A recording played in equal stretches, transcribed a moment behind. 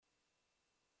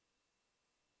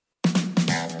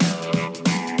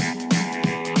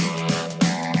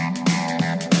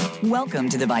Welcome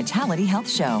to the Vitality Health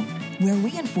Show, where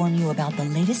we inform you about the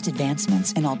latest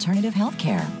advancements in alternative health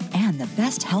care and the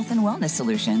best health and wellness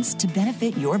solutions to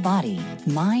benefit your body,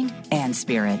 mind, and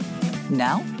spirit.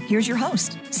 Now, here's your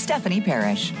host, Stephanie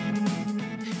Parrish.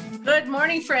 Good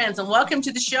morning, friends, and welcome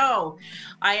to the show.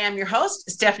 I am your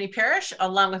host, Stephanie Parrish,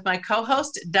 along with my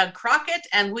co-host, Doug Crockett,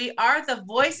 and we are the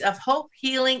voice of hope,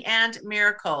 healing, and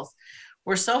miracles.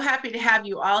 We're so happy to have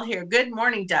you all here. Good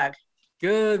morning, Doug.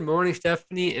 Good morning,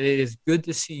 Stephanie, and it is good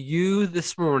to see you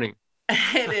this morning.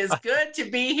 It is good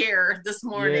to be here this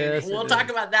morning. Yes, we'll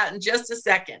talk about that in just a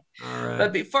second. All right.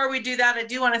 But before we do that, I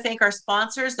do want to thank our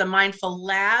sponsors, the Mindful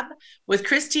Lab with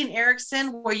Christine Erickson,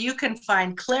 where you can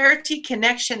find clarity,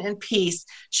 connection, and peace.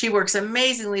 She works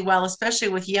amazingly well, especially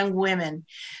with young women.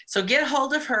 So get a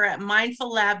hold of her at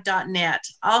mindfullab.net.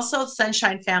 Also,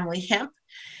 Sunshine Family Hemp.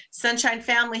 Sunshine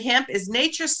Family Hemp is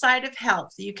nature's side of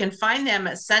health. You can find them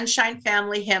at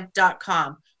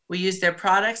sunshinefamilyhemp.com. We use their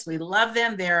products. We love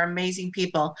them. They're amazing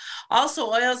people.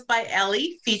 Also, Oils by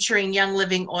Ellie, featuring Young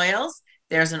Living Oils.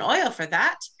 There's an oil for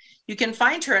that. You can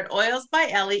find her at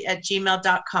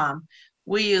oilsbyellie@gmail.com.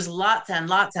 We use lots and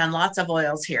lots and lots of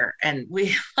oils here, and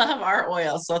we love our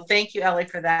oils. So thank you, Ellie,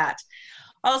 for that.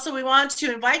 Also, we want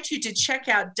to invite you to check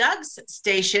out Doug's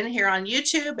station here on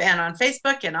YouTube and on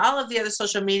Facebook and all of the other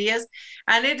social medias.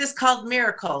 And it is called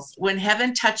Miracles, When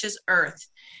Heaven Touches Earth.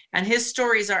 And his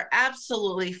stories are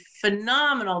absolutely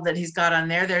phenomenal that he's got on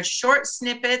there. They're short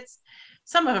snippets.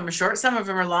 Some of them are short, some of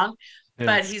them are long. Yes.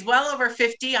 But he's well over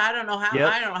 50. I don't know how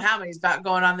many he's got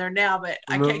going on there now, but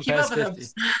I can't keep up with them.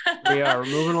 We're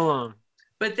moving along.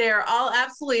 But they're all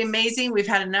absolutely amazing. We've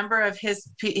had a number of his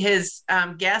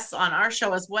guests on our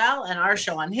show as well, and our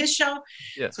show on his show.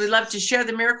 Yes. So we love to share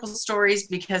the miracle stories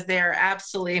because they are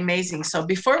absolutely amazing. So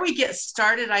before we get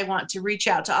started, I want to reach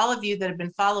out to all of you that have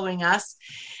been following us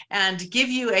and give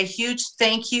you a huge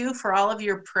thank you for all of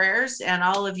your prayers and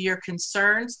all of your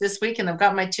concerns this week. And I've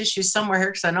got my tissues somewhere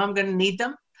here because I know I'm going to need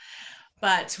them.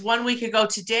 But 1 week ago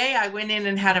today, I went in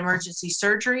and had emergency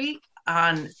surgery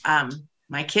on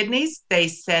my kidneys. They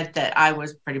said that I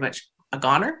was pretty much a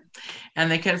goner,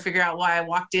 and they couldn't figure out why I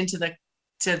walked into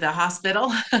the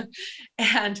hospital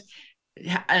and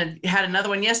had another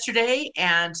one yesterday.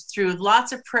 And through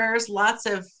lots of prayers, lots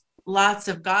of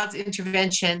God's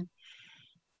intervention,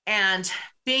 and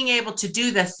being able to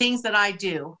do the things that I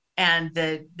do, and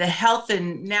the health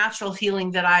and natural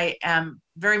healing that I am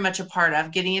very much a part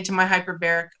of, getting into my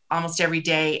hyperbaric almost every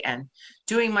day and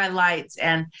doing my lights,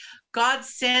 and God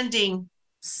sending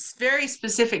very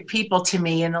specific people to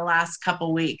me in the last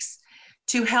couple weeks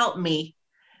to help me,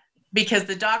 because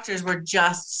the doctors were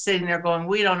just sitting there going,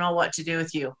 we don't know what to do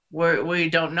with you.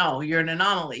 We don't know. You're an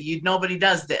anomaly. Nobody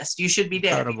does this. You should be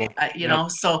dead. You know,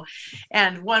 so,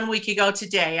 and 1 week ago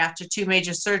today, after 2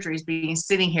 major surgeries, being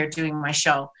sitting here doing my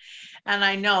show. And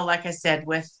I know, like I said,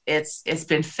 it's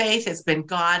been faith, it's been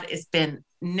God, it's been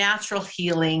natural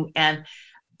healing. And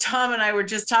Tom and I were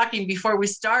just talking before we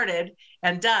started,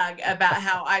 and Doug, about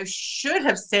how I should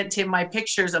have sent him my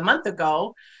pictures a month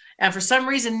ago. And for some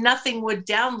reason, nothing would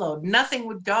download, nothing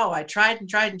would go. I tried and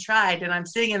tried and tried. And I'm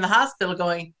sitting in the hospital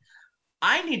going,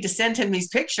 I need to send him these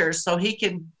pictures so he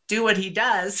can do what he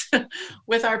does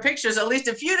with our pictures at least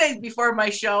a few days before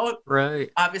my show. Right.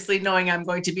 Obviously, knowing I'm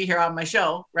going to be here on my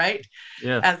show, right?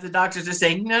 Yeah. As the doctors are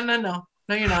saying, no,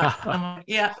 you're not. I'm like,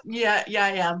 yeah,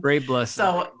 I am. Great blessing.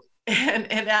 So,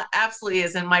 and that absolutely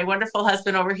is. And my wonderful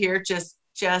husband over here just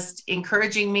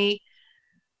encouraging me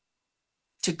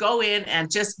to go in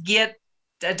and just get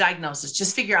a diagnosis,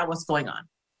 just figure out what's going on.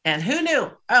 And who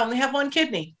knew? I only have one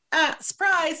kidney.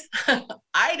 Surprise.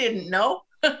 I didn't know.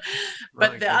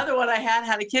 But the other one I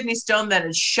had a kidney stone that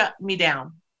had shut me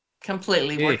down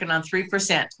completely. Hey. Working on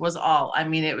 3% was all. I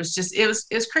mean, it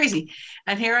was crazy.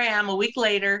 And here I am a week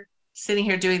later, sitting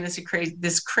here doing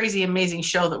this crazy, amazing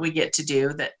show that we get to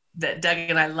do, that Doug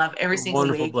and I love every single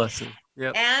wonderful week. Blessing.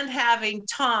 Yep. And having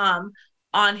Tom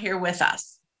on here with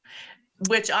us,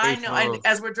 which I know,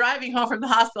 as we're driving home from the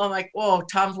hospital, I'm like, whoa,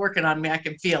 Tom's working on me. I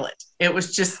can feel it. It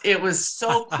was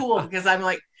so cool because I'm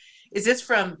like, is this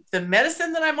from the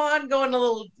medicine that I'm on going a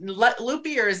little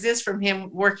loopy, or is this from him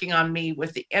working on me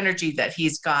with the energy that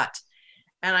he's got?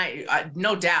 And I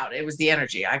no doubt it was the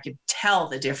energy. I could tell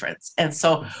the difference. And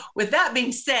so with that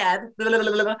being said,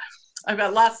 I've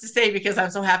got lots to say because I'm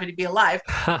so happy to be alive.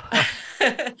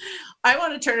 I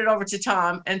want to turn it over to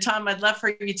Tom. And Tom, I'd love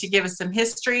for you to give us some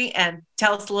history and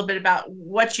tell us a little bit about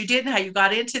what you did and how you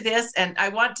got into this. And I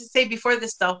want to say before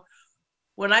this, though,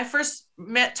 when I first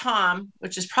met Tom,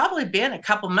 which has probably been a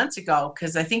couple months ago,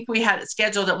 because I think we had it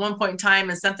scheduled at one point in time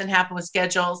and something happened with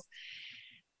schedules.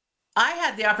 I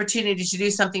had the opportunity to do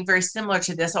something very similar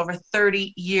to this over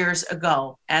 30 years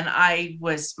ago. And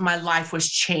my life was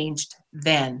changed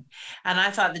then. And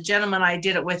I thought the gentleman I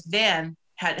did it with then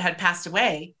had passed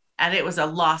away, and it was a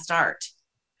lost art.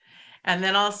 And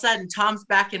then all of a sudden, Tom's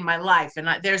back in my life, and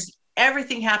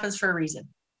everything happens for a reason.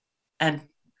 And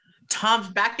Tom's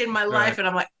back in my life, and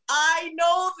I'm like, I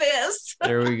know this.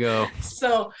 There we go.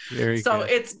 So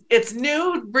it's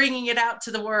new bringing it out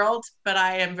to the world, but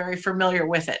I am very familiar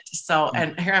with it. So,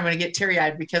 and here I'm going to get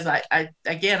teary-eyed because I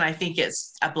think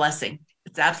it's a blessing.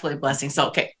 It's absolutely a blessing. So,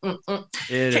 okay.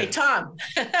 Okay, Tom.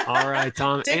 All right,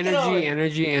 Tom.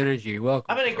 Energy. Welcome.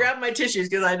 I'm going to grab my tissues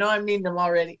because I know I'm needing them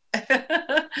already.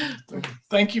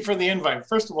 Thank you for the invite.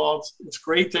 First of all, it's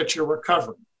great that you're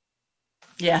recovering.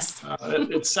 Yes.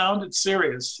 It sounded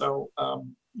serious, so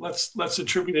let's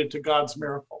attribute it to God's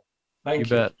miracle. Thank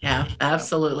you. Bet. Yeah,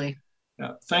 absolutely.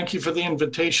 Yeah, thank you for the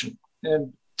invitation.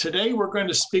 And today we're going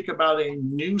to speak about a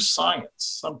new science.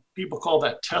 Some people call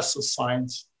that Tesla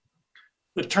science.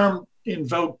 The term in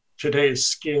vogue today is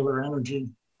scalar energy,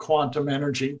 quantum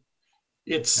energy.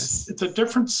 It's a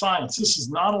different science. This is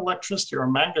not electricity or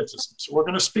magnetism. So we're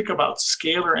going to speak about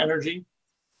scalar energy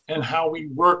and how we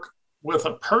work with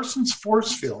a person's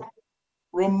force field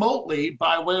remotely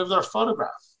by way of their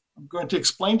photograph. I'm going to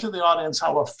explain to the audience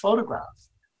how a photograph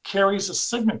carries a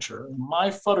signature. And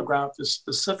my photograph is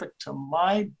specific to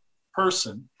my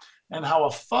person, and how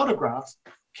a photograph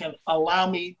can allow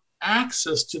me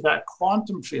access to that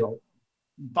quantum field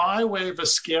by way of a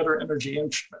scalar energy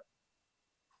instrument.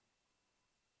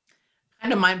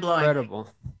 Kind of mind-blowing. Incredible.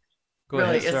 Go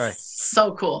really, ahead. It's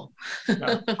so cool.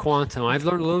 Quantum. I've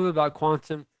learned a little bit about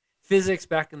quantum physics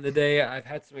back in the day. I've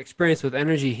had some experience with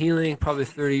energy healing probably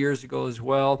 30 years ago as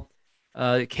well.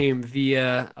 It came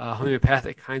via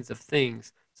homeopathic kinds of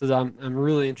things. So I'm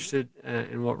really interested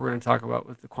in what we're going to talk about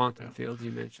with the quantum fields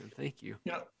you mentioned. Thank you.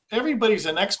 Everybody's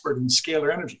an expert in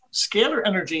scalar energy. Scalar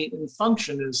energy in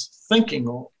function is thinking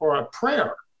or a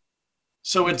prayer.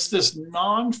 So it's this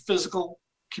non-physical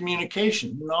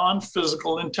communication,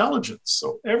 non-physical intelligence.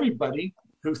 So everybody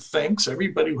who thinks,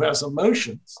 everybody who has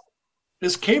emotions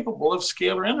is capable of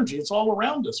scalar energy. It's all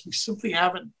around us. We simply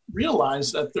haven't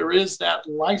realized that there is that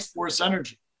life force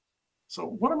energy. So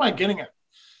what am I getting at?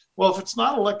 Well, if it's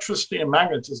not electricity and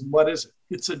magnetism, what is it?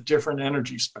 It's a different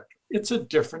energy spectrum. It's a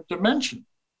different dimension.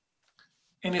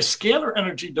 And a scalar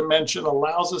energy dimension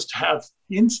allows us to have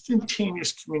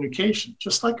instantaneous communication,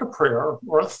 just like a prayer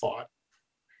or a thought.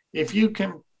 If you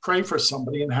can pray for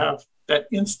somebody and have that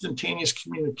instantaneous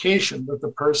communication with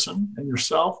the person and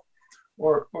yourself,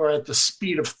 or at the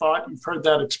speed of thought, you've heard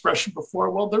that expression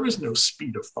before. Well, there is no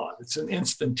speed of thought. It's an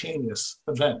instantaneous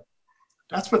event.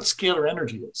 That's what scalar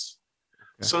energy is.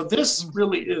 Okay. So this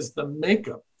really is the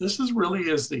makeup. This really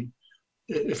is the,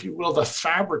 if you will, the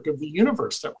fabric of the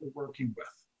universe that we're working with.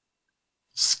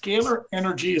 Scalar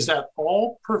energy is that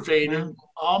all-pervading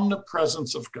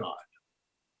omnipresence of God.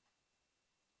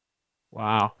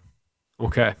 Wow.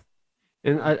 Okay.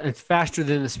 And it's faster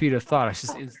than the speed of thought. It's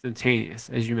just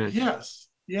instantaneous, as you mentioned.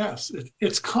 Yes.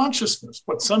 It's consciousness.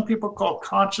 What some people call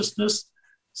consciousness,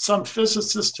 some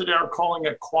physicists today are calling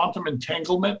it quantum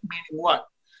entanglement, meaning what?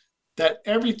 That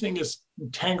everything is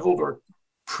entangled or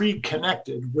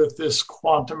pre-connected with this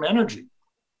quantum energy.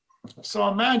 So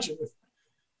imagine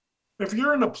if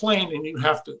you're in a plane and you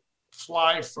have to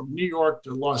fly from New York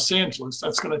to Los Angeles,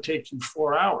 that's going to take you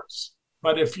 4 hours.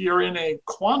 But if you're in a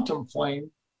quantum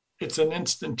plane, it's an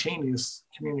instantaneous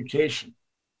communication.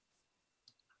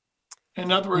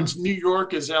 In other words, New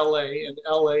York is LA and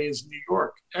LA is New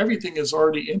York. Everything is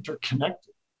already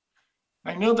interconnected.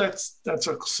 I know that's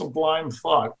a sublime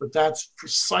thought, but that's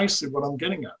precisely what I'm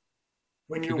getting at.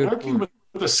 When you're working with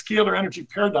a scalar energy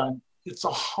paradigm, it's a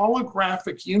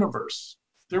holographic universe.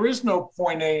 There is no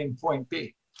point A and point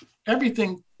B.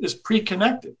 Everything is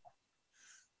pre-connected.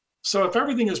 So if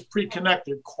everything is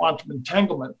pre-connected, quantum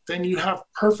entanglement, then you have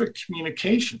perfect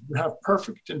communication, you have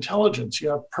perfect intelligence, you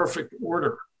have perfect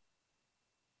order.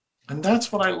 And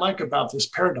that's what I like about this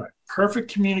paradigm.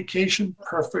 Perfect communication,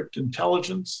 perfect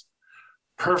intelligence,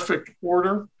 perfect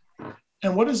order.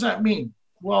 And what does that mean?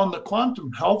 Well, in the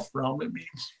quantum health realm, it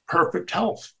means perfect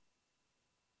health.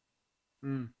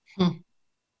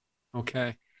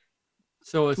 Okay.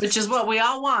 So which is what we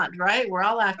all want, right? We're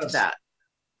all after that.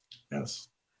 Yes.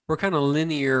 We're kind of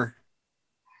linear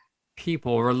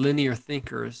people, we're linear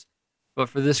thinkers, but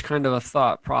for this kind of a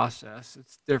thought process,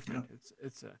 it's different. Yeah.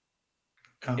 It's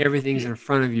everything's in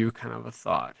front of you kind of a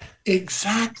thought.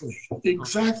 Exactly.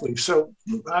 So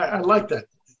I like that.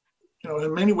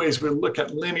 In many ways, we look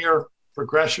at linear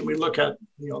progression. We look at,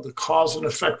 the cause and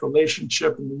effect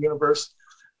relationship in the universe.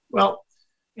 Well,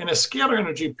 In a scalar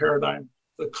energy paradigm,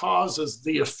 the cause is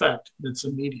the effect, and it's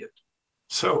immediate.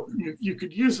 So you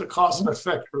could use a cause and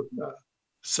effect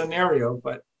scenario,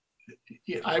 but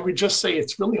I would just say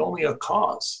it's really only a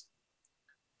cause,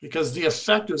 because the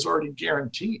effect is already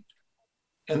guaranteed,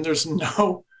 and there's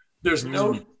no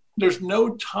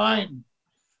time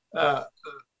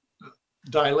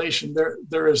dilation.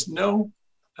 There is no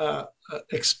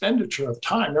expenditure of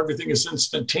time. Everything is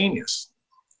instantaneous.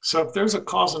 So if there's a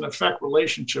cause and effect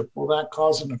relationship, well, that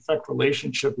cause and effect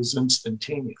relationship is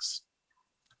instantaneous.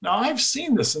 Now, I've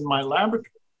seen this in my laboratory.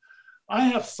 I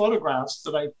have photographs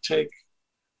that I take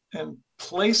and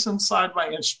place inside my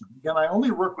instrument. Again, I only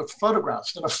work with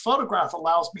photographs, and a photograph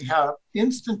allows me to have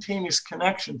instantaneous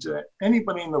connection to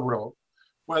anybody in the world,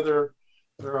 whether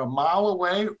they're a mile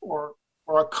away or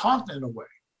a continent away.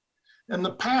 In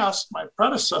the past, my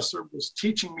predecessor was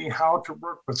teaching me how to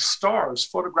work with stars,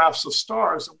 photographs of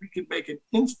stars, and we could make an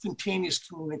instantaneous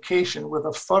communication with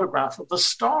a photograph of a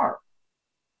star.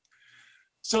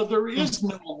 So there is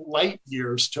no light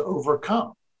years to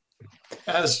overcome,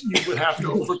 as you would have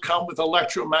to overcome with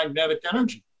electromagnetic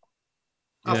energy.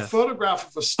 A photograph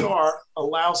of a star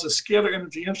allows a scalar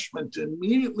energy instrument to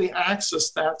immediately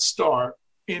access that star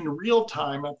in real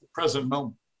time at the present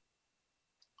moment.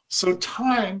 So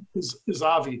time is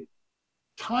obvious.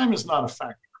 Time is not a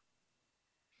factor.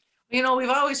 You know, we've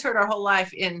always heard our whole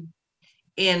life in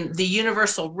the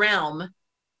universal realm,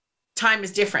 time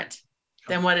is different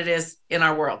than what it is in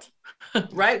our world,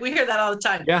 right? We hear that all the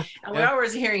time. Yeah. And we're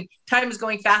always hearing time is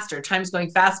going faster, time is going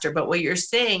faster. But what you're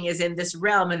saying is in this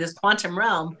realm, in this quantum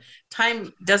realm,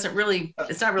 time doesn't really,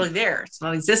 it's not really there. It's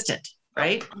not existent,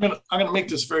 right? I'm gonna make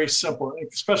this very simple,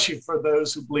 especially for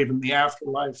those who believe in the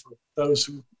afterlife, or those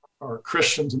who are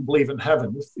Christians and believe in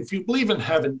heaven. If you believe in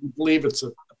heaven, you believe it's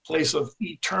a place of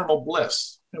eternal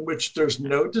bliss in which there's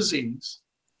no disease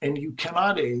and you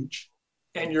cannot age,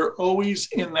 and you're always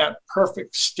in that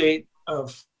perfect state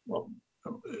of, well,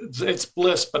 it's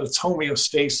bliss, but it's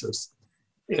homeostasis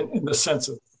in the sense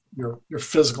of your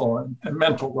physical and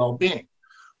mental well-being.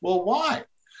 Well, why?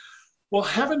 Well,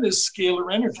 heaven is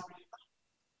scalar energy.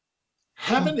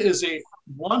 Heaven is a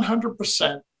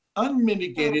 100%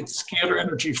 unmitigated scalar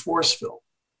energy force field.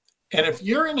 And if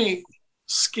you're in a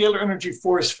scalar energy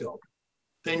force field,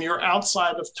 then you're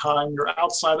outside of time, you're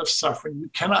outside of suffering, you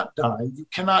cannot die, you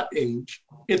cannot age.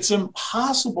 It's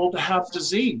impossible to have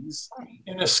disease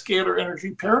in a scalar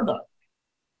energy paradigm.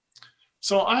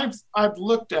 So I've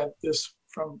looked at this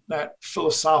from that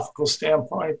philosophical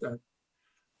standpoint,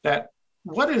 that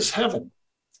what is heaven?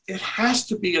 It has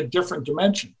to be a different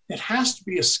dimension. It has to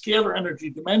be a scalar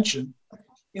energy dimension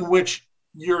in which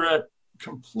you're at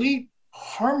complete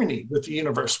harmony with the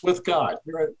universe, with God.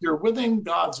 You're within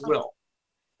God's will.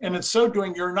 And in so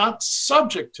doing, you're not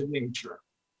subject to nature.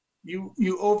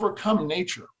 You overcome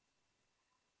nature.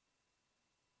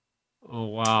 Oh,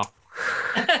 wow.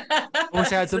 I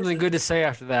wish I had something good to say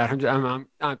after that.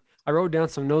 I wrote down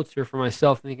some notes here for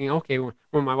myself, thinking, okay,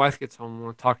 when my wife gets home, I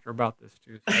want to talk to her about this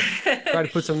too. So I try to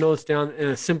put some notes down in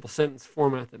a simple sentence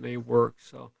format that may work.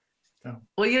 So,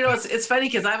 well, you know, it's funny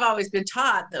because I've always been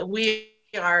taught that we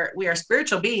are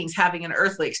spiritual beings having an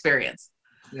earthly experience.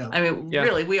 Yeah. I mean,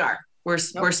 really, we are. We're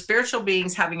spiritual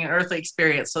beings having an earthly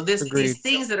experience. So these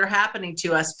things that are happening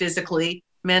to us physically,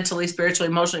 mentally, spiritually,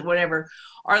 emotionally, whatever,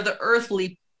 are the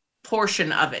earthly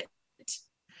portion of it.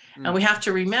 And we have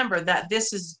to remember that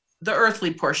this is the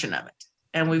earthly portion of it.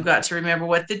 And we've got to remember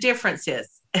what the difference is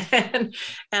and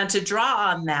to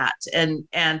draw on that. And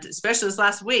especially this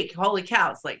last week, holy cow,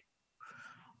 it's like,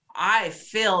 I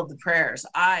filled the prayers.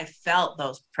 I felt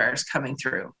those prayers coming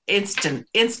through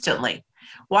instantly.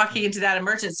 Walking into that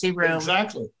emergency room.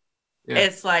 Exactly. Yeah.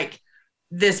 It's like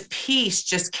this peace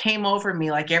just came over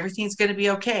me, like everything's going to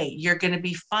be okay. You're going to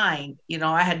be fine. You know,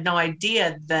 I had no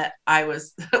idea that I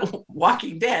was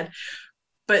walking dead,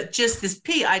 but just this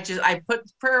peace. I put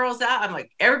the prayer rolls out. I'm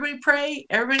like, everybody pray,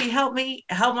 everybody help me,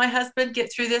 help my husband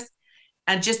get through this.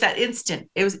 And just that instant,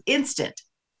 it was instant.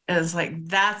 And it's like,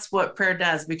 that's what prayer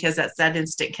does, because that's that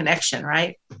instant connection,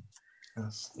 right?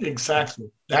 Yes,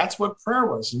 exactly. That's what prayer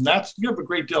was. And you have a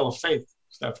great deal of faith,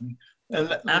 Stephanie.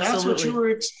 And that's what you were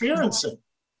experiencing.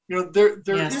 You know, there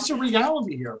is a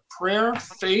reality here. Prayer,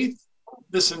 faith,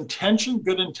 this intention,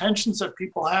 good intentions that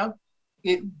people have,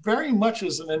 it very much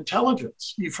is an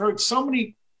intelligence. You've heard so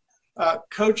many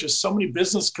coaches, so many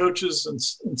business coaches,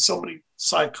 and so many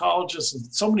psychologists, and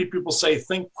so many people say,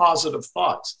 think positive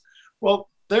thoughts. Well,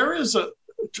 there is a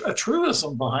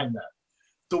truism behind that.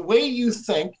 The way you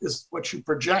think is what you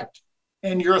project,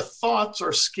 and your thoughts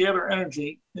are scalar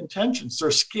energy intentions. They're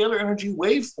scalar energy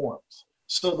waveforms.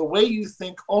 So the way you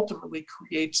think ultimately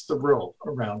creates the world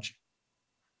around you.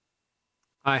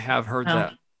 I have heard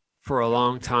that for a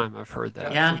long time. I've heard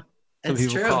that. Yeah, some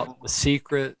people true. call it the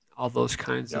secret, all those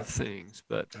kinds of things.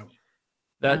 But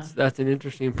that's an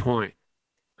interesting point.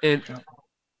 And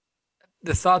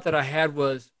the thought that I had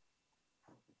was,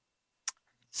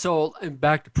 and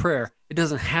back to prayer, it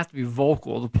doesn't have to be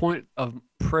vocal. The point of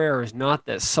prayer is not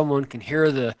that someone can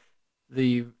hear the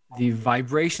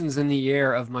vibrations in the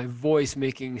air of my voice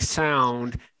making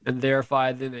sound, and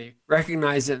thereby then they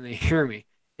recognize it and they hear me.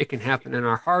 It can happen in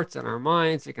our hearts and our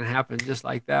minds. It can happen just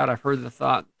like that. I've heard the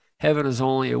thought, heaven is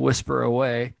only a whisper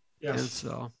away. Yes. And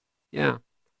so,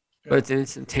 but it's an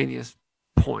instantaneous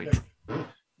point.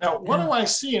 Now, what do I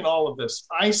see in all of this?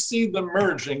 I see the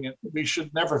merging, and we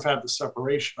should never have had the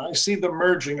separation. I see the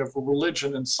merging of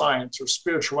religion and science, or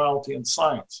spirituality and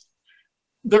science.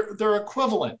 They're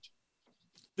equivalent.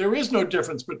 There is no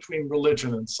difference between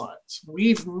religion and science.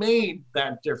 We've made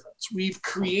that difference. We've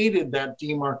created that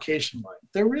demarcation line.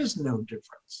 There is no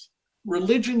difference.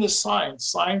 Religion is science.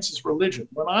 Science is religion.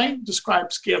 When I describe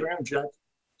scalar energy, I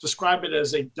describe it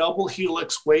as a double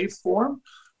helix waveform.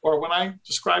 Or when I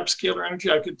describe scalar energy,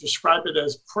 I could describe it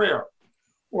as prayer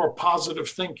or positive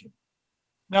thinking.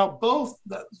 Now,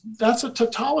 that's a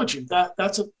tautology.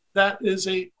 That is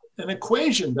an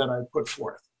equation that I put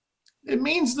forth. It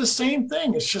means the same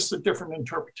thing. It's just a different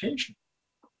interpretation.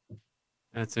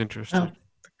 That's interesting.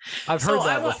 I've heard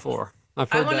that before.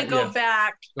 I want to go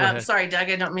back. Sorry, Doug,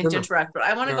 I don't mean to interrupt, but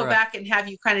I want to go back and have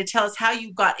you kind of tell us how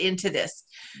you got into this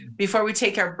before we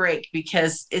take our break,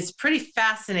 because it's pretty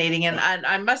fascinating. And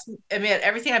I must admit,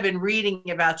 everything I've been reading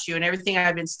about you and everything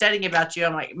I've been studying about you,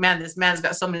 I'm like, man, this man's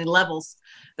got so many levels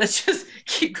that just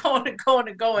keep going and going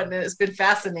and going. And it's been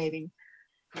fascinating.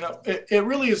 It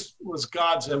really was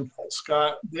God's impulse.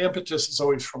 The impetus is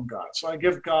always from God. So I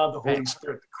give God, the Holy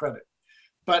Spirit, the credit.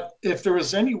 But if there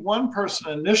was any one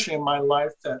person initially in my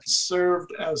life that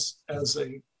served as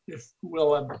a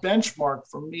benchmark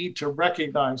for me to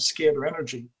recognize scalar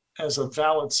energy as a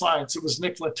valid science, it was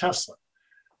Nikola Tesla.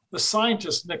 The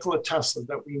scientist Nikola Tesla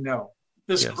that we know,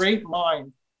 this great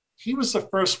mind, he was the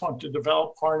first one to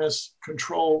develop, harness,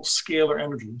 control scalar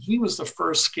energy. He was the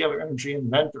first scalar energy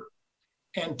inventor.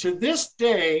 And to this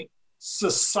day,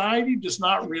 society does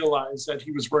not realize that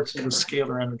he was working with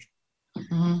scalar energy.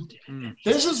 Mm-hmm.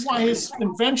 This is why his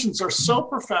inventions are so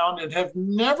profound and have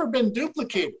never been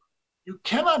duplicated. You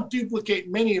cannot duplicate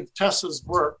many of Tesla's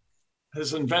work,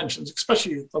 his inventions,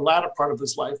 especially the latter part of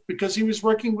his life, because he was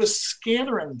working with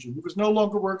scalar energy. He was no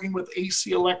longer working with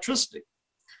AC electricity.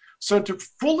 So to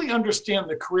fully understand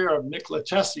the career of Nikola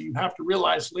Tesla, you have to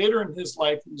realize later in his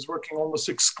life, he was working almost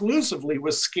exclusively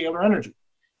with scalar energy.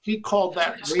 He called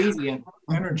that radiant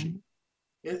energy.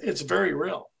 It's very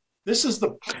real. This is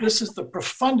the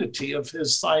profundity of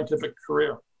his scientific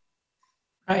career.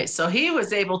 Right. So he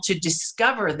was able to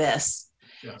discover this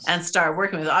and start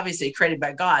working with, obviously created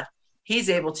by God. He's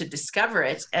able to discover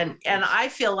it. And I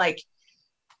feel like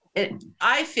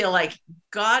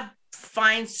God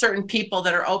finds certain people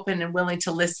that are open and willing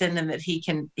to listen, and that he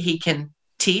can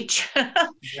teach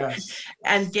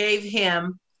and gave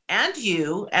him and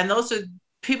you, and those are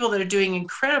people that are doing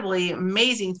incredibly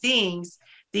amazing things,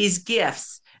 these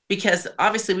gifts, because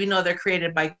obviously we know they're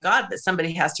created by God, but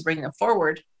somebody has to bring them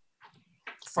forward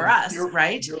for us,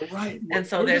 right? You're right. And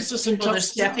so there's people that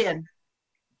step in.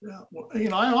 Yeah. Well,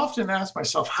 I often ask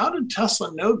myself, how did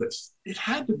Tesla know this? It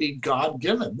had to be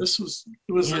God-given. It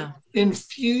was an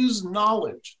infused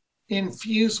knowledge,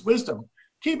 infused wisdom.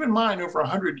 Keep in mind, over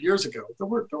 100 years ago, there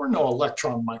were no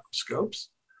electron microscopes.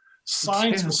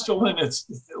 Science was still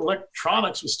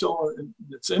electronics was still in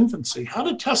its infancy. How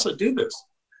did Tesla do this?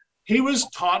 He was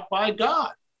taught by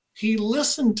God. He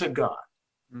listened to God.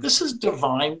 This is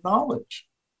divine knowledge.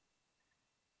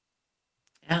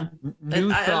 Yeah, I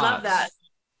love that.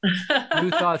 New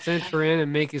thoughts enter in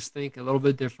and make us think a little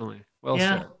bit differently. Well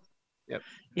said. Yep.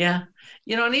 Yeah.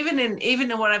 And even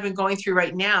in what I've been going through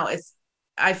right now,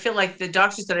 I feel like the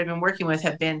doctors that I've been working with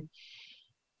have been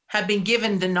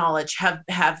given the knowledge,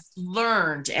 have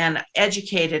learned and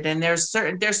educated. And there's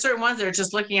certain ones that are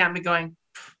just looking at me going,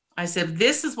 I said,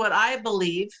 this is what I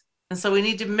believe. And so we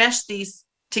need to mesh these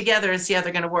together and see how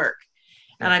they're going to work.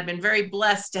 Yeah. And I've been very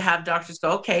blessed to have doctors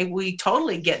go, okay, we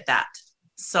totally get that.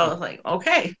 So like,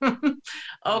 okay,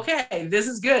 okay, this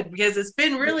is good, because it's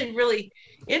been really, really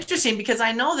interesting, because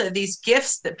I know that these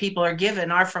gifts that people are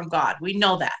given are from God. We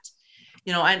know that,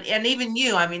 and even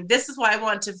you, I mean, this is why I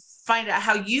want to find out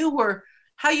how you were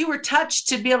touched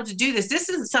to be able to do this. This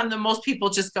isn't something that most people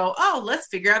just go, oh, let's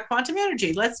figure out quantum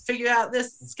energy. Let's figure out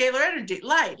this scalar energy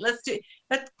light. Let's do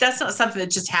that. That's not something that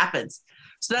just happens.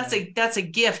 So that's a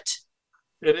gift.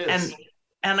 It is.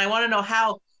 And I want to know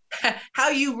how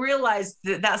you realized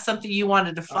that that's something you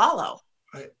wanted to follow.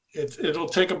 It'll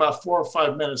take about 4 or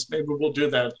 5 minutes. Maybe we'll do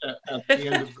that at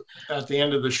the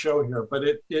end of the show here. But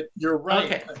you're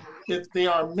right. Okay. They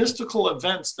are mystical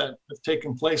events that have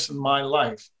taken place in my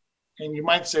life. And you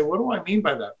might say, what do I mean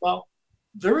by that? Well,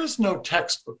 there is no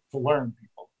textbook to learn,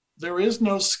 people. There is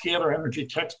no scalar energy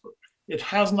textbook. It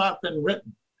has not been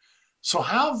written. So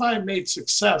how have I made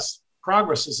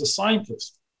progress as a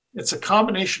scientist? It's a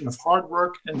combination of hard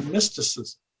work and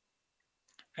mysticism.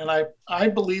 And I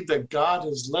believe that God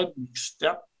has led me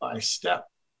step by step.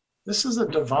 This is a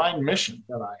divine mission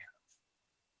that I have.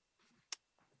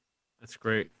 That's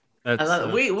great.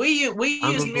 We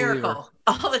use miracle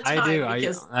all the time. I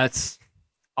do. That's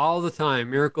all the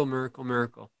time. Miracle, miracle,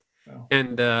 miracle. Oh.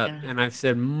 And I've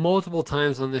said multiple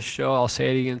times on this show, I'll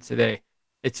say it again today.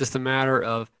 It's just a matter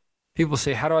of people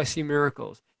say, how do I see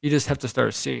miracles? You just have to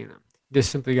start seeing them. You just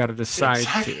simply got to decide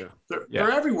to.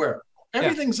 They're everywhere.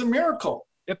 Everything's a miracle.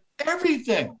 Yep.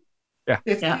 Everything. Yeah.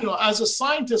 As a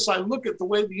scientist, I look at the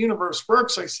way the universe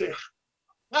works. I say,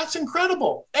 that's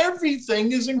incredible.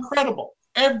 Everything is incredible.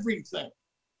 Everything.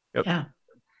 Yep. Yeah.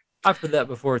 I've heard that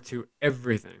before too.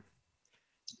 Everything.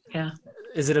 Yeah.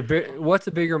 What's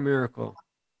a bigger miracle?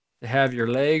 To have your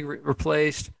leg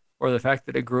replaced, or the fact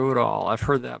that it grew at all? I've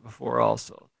heard that before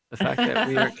also. The fact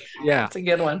that That's a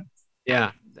good one.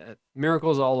 Yeah.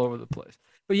 Miracles all over the place.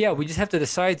 But yeah, we just have to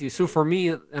decide to. So for me,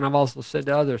 and I've also said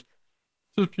to others,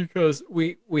 just because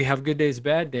we have good days,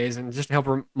 bad days, and just to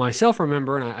help myself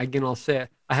remember, and I'll say it,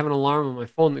 I have an alarm on my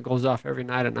phone that goes off every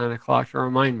night at 9 o'clock to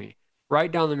remind me.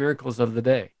 Write down the miracles of the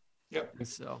day. Yep. And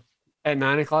so at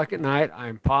 9 o'clock at night,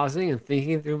 I'm pausing and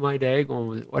thinking through my day,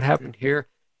 going, what happened here?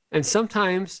 And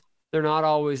sometimes they're not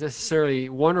always necessarily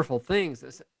wonderful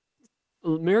things.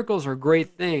 Miracles are great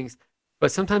things,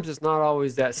 but sometimes it's not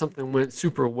always that something went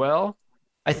super well.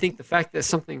 I think the fact that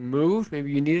something moved,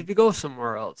 maybe you needed to go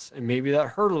somewhere else, and maybe that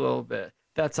hurt a little bit.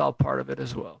 That's all part of it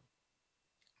as well.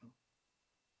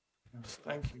 Yes,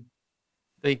 thank you.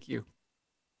 Thank you.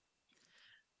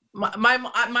 My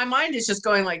mind is just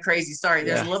going like crazy. Sorry,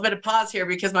 there's a little bit of pause here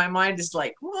because my mind is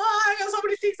like, well, I got so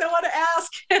many things I want to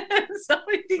ask, so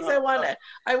many things I want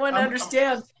to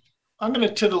understand. I'm going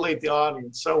to titillate the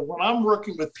audience. So when I'm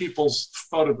working with people's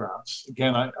photographs,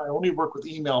 again, I only work with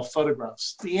email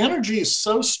photographs. The energy is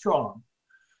so strong.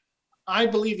 I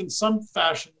believe in some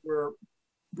fashion we're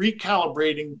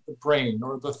recalibrating the brain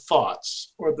or the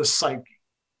thoughts or the psyche.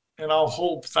 And I'll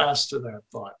hold fast to that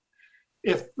thought.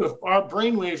 If our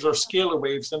brain waves are scalar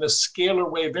waves, then a scalar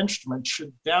wave instrument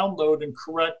should download and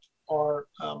correct our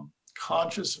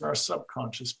conscious and our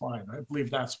subconscious mind. I believe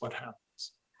that's what happens.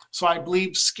 So I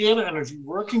believe scalar energy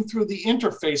working through the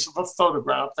interface of a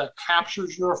photograph that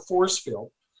captures your force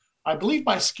field. I believe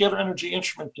my scalar energy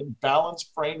instrument can balance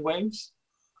brain waves.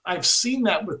 I've seen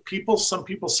that with people. Some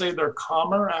people say they're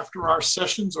calmer after our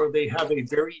sessions, or they have a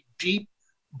very deep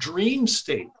dream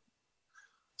state.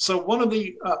 So one of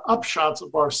the upshots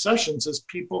of our sessions is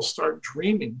people start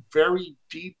dreaming very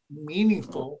deep,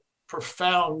 meaningful,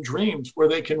 profound dreams where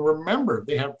they can remember.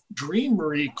 They have dream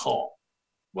recall.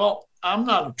 Well, I'm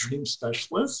not a dream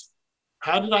specialist.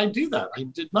 How did I do that? I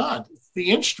did not. It's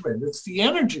the instrument. It's the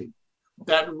energy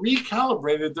that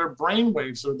recalibrated their brain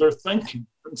waves or their thinking.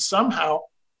 And somehow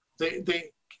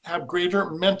they have greater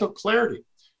mental clarity.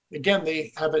 Again,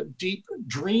 they have a deep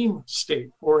dream state,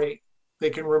 or they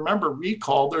can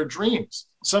recall their dreams.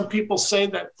 Some people say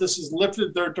that this has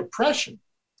lifted their depression.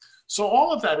 So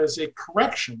all of that is a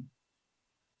correction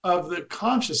of the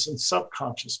conscious and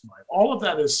subconscious mind. All of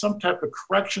that is some type of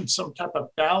correction, some type of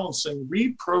balancing,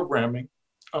 reprogramming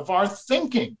of our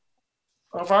thinking,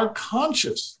 of our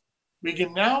conscious. We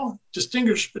can now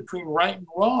distinguish between right and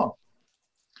wrong.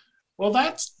 Well,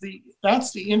 that's the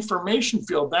information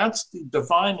field. That's the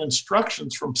divine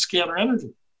instructions from scalar energy.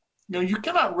 You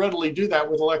cannot readily do that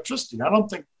with electricity. I don't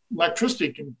think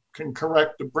electricity can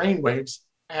correct the brain waves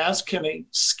as can a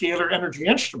scalar energy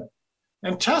instrument.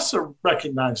 And Tesla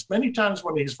recognized many times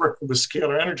when he's working with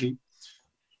scalar energy,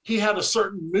 he had a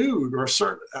certain mood or a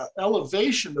certain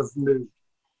elevation of mood.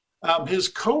 His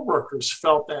coworkers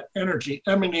felt that energy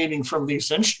emanating from these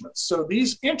instruments. So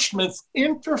these instruments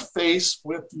interface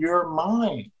with your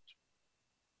mind.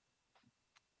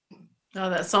 Oh,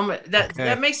 that's so much.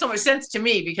 That makes so much sense to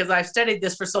me because I've studied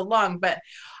this for so long. But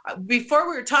before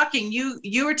we were talking,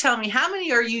 you were telling me, how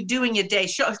many are you doing a day?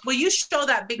 Will you show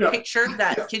that big picture?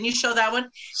 Can you show that one?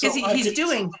 Because he's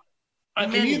doing. I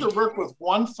can either work with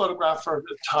one photographer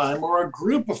at a time or a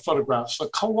group of photographs, a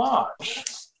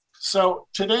collage. So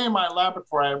today in my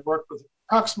laboratory, I worked with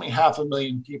approximately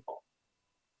 500,000 people.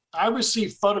 I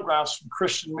receive photographs from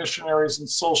Christian missionaries and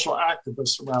social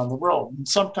activists around the world. And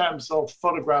sometimes they'll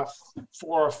photograph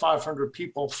 400 or 500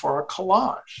 people for a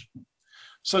collage.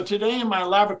 So today in my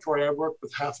laboratory, I work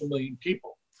with 500,000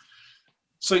 people.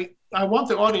 So I want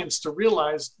the audience to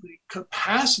realize the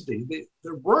capacity,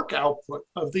 the work output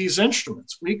of these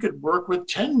instruments. We could work with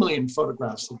 10 million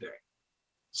photographs a day.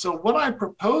 So what I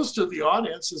propose to the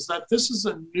audience is that this is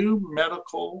a new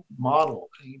medical model,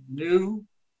 a new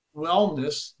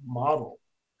wellness model.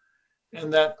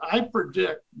 And that I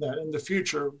predict that in the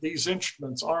future, these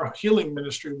instruments, our healing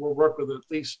ministry will work with at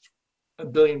least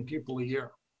 1 billion people a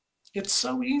year. It's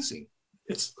so easy.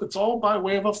 It's all by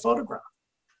way of a photograph.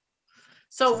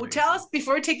 So tell us,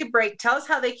 before we take a break, tell us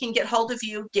how they can get hold of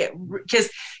you, because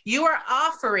you are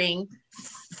offering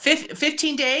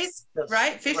 15 days, yes,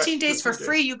 right? 15 days for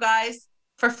free, you guys,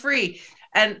 for free.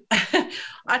 And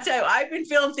I tell you, I've been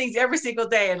feeling things every single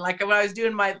day. And like when I was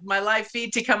doing my live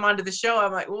feed to come onto the show,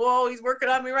 I'm like, whoa, he's working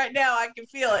on me right now. I can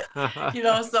feel it,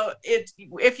 so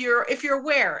if you're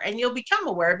aware, and you'll become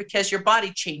aware because your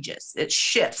body changes, it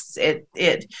shifts,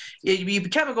 you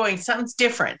become going, something's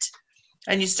different.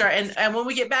 And you start, and when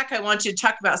we get back, I want you to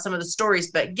talk about some of the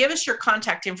stories, but give us your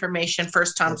contact information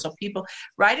first, Tom, so people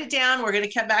write it down. We're going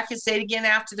to come back and say it again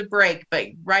after the break, but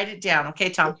write it down. Okay,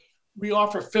 Tom? We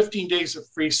offer 15 days of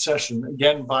free session,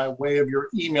 again, by way of your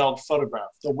emailed photograph.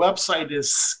 The website is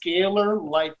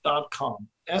scalarlight.com,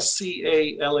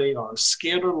 SCALAR,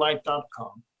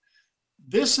 scalarlight.com.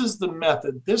 This is the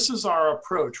method. This is our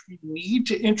approach. We need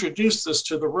to introduce this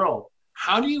to the world.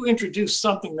 How do you introduce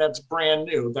something that's brand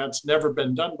new, that's never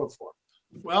been done before?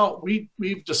 Well, we've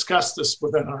discussed this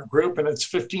within our group, and it's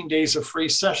 15 days of free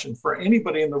session for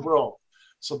anybody in the world.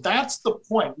 So that's the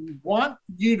point. We want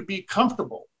you to be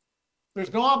comfortable.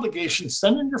 There's no obligation.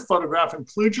 Send in your photograph,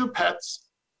 include your pets,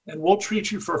 and we'll treat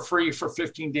you for free for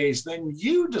 15 days. Then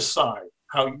you decide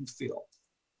how you feel.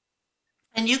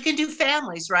 And you can do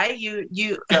families, right?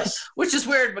 Yes. Which is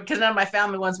weird because none of my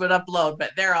family ones would upload,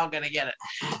 but they're all going to get it.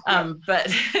 But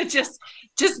just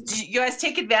you guys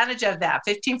take advantage of that.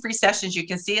 15 free sessions. You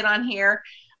can see it on here.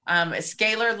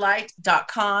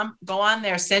 Scalarlight.com. Go on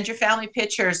there. Send your family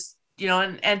pictures.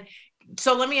 And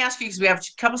so let me ask you, because we have a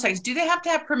couple seconds. Do they have to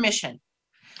have permission?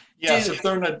 Yes, if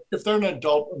they're an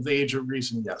adult of the age of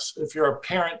reason, yes. If you're a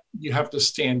parent, you have to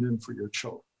stand in for your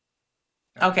children.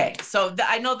 Okay, so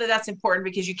I know that that's important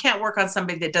because you can't work on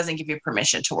somebody that doesn't give you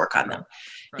permission to work on them.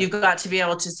 Right. You've got to be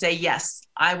able to say, yes,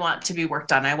 I want to be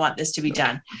worked on. I want this to be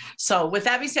done. So with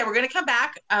that being said, we're going to come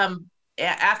back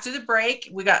after the break.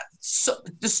 The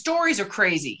stories are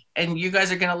crazy, and you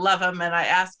guys are going to love them. And I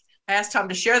asked Tom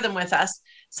to share them with us,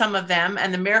 some of them,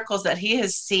 and the miracles that he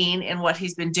has seen in what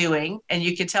he's been doing. And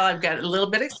you can tell I've got a little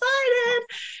bit excited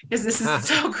because this is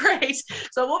so great.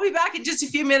 So we'll be back in just a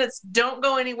few minutes. Don't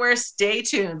go anywhere. Stay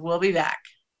tuned. We'll be back.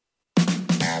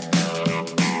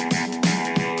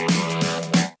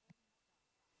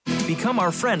 Become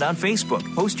our friend on Facebook.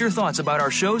 Post your thoughts about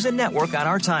our shows and network on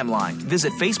our timeline.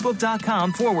 Visit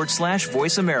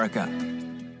facebook.com/Voice America.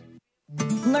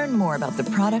 Learn more about the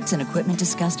products and equipment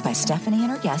discussed by Stephanie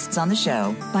and her guests on the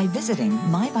show by visiting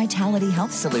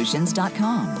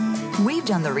myvitalityhealthsolutions.com. We've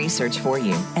done the research for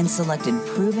you and selected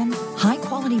proven,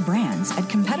 high-quality brands at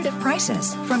competitive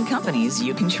prices from companies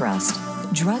you can trust.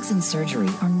 Drugs and surgery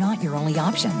are not your only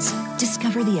options.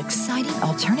 Discover the exciting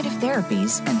alternative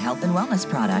therapies and health and wellness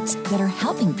products that are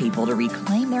helping people to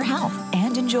reclaim their health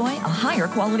and enjoy a higher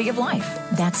quality of life.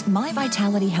 That's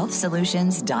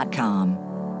myvitalityhealthsolutions.com.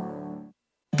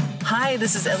 Hi,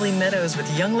 this is Ellie Meadows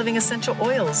with Young Living Essential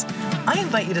Oils. I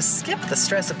invite you to skip the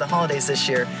stress of the holidays this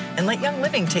year and let Young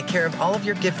Living take care of all of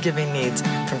your gift-giving needs,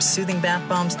 from soothing bath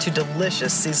bombs to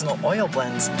delicious seasonal oil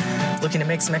blends. Looking to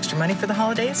make some extra money for the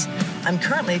holidays? I'm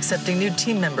currently accepting new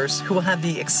team members who will have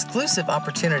the exclusive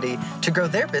opportunity to grow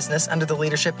their business under the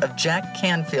leadership of Jack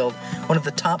Canfield, one of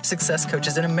the top success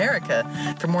coaches in America.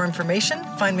 For more information,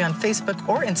 find me on Facebook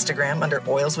or Instagram under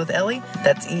Oils with Ellie,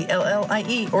 that's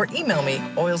ELLIE, or email me,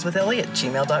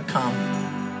 oilswithellie@gmail.com.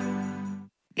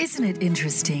 Isn't it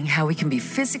interesting how we can be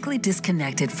physically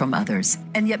disconnected from others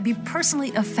and yet be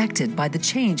personally affected by the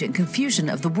change and confusion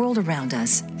of the world around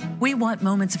us? We want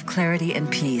moments of clarity and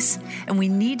peace, and we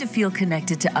need to feel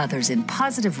connected to others in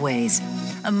positive ways.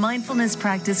 A mindfulness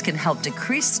practice can help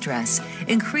decrease stress,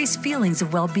 increase feelings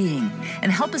of well-being,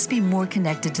 and help us be more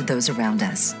connected to those around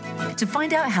us. To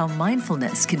find out how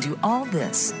mindfulness can do all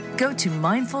this, go to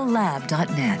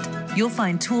mindfullab.net. You'll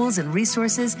find tools and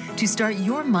resources to start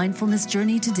your mindfulness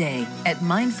journey today at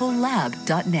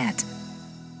mindfullab.net.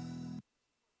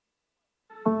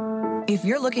 If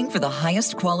you're looking for the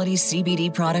highest quality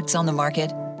CBD products on the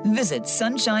market, Visit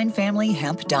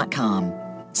sunshinefamilyhemp.com.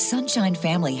 Sunshine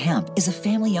Family Hemp is a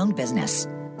family-owned business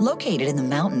located in the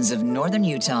mountains of northern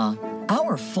Utah.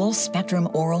 Our full-spectrum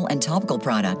oral and topical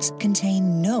products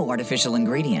contain no artificial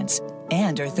ingredients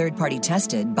and are third-party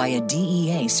tested by a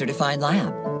DEA-certified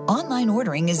lab. Online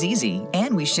ordering is easy,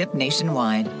 and we ship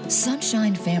nationwide.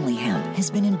 Sunshine Family Hemp has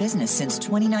been in business since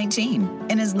 2019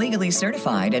 and is legally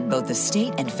certified at both the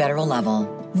state and federal level.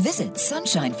 Visit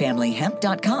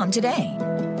sunshinefamilyhemp.com today.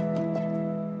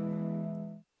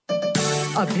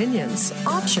 Opinions,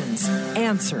 options,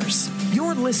 answers.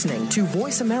 You're listening to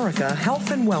Voice America Health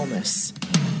and Wellness.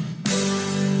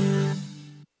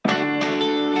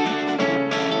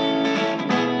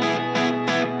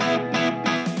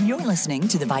 You're listening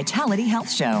to the Vitality Health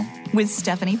Show with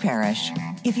Stephanie Parrish.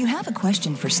 If you have a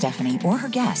question for Stephanie or her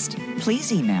guest,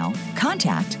 please email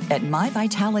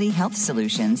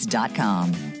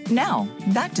contact@myvitalityhealthsolutions.com. Now,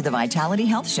 back to the Vitality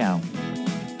Health Show.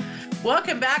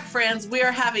 Welcome back, friends. We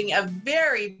are having a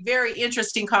very, very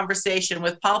interesting conversation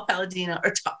with Paul Palladino,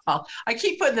 or Paul. I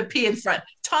keep putting the P in front.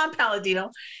 Tom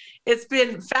Palladino. It's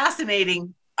been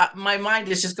fascinating. My mind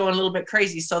is just going a little bit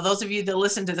crazy. So those of you that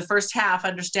listen to the first half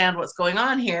understand what's going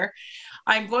on here.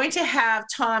 I'm going to have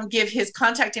Tom give his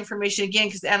contact information again,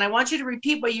 and I want you to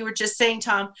repeat what you were just saying,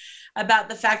 Tom, about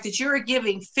the fact that you are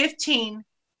giving 15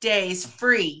 days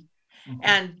free. Mm-hmm.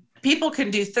 And people can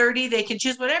do 30, they can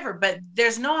choose whatever, but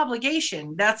there's no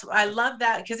obligation. I love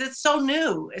that because it's so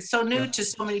new. It's so new to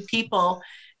so many people.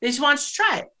 They just want to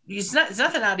try it. It's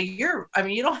nothing out of you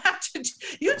don't have to,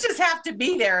 you just have to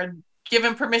be there and give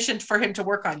him permission for him to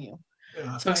work on you.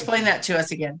 Yeah, so explain that to us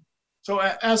again. So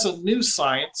as a new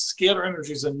science, scalar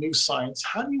energy is a new science.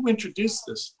 How do you introduce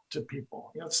this to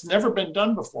people? It's never been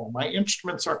done before. My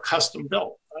instruments are custom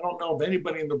built. I don't know of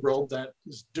anybody in the world that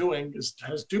has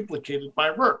duplicated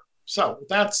my work. So with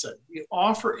that said, we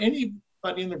offer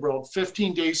anybody in the world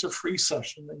 15 days of free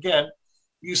session. Again,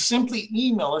 you simply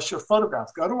email us your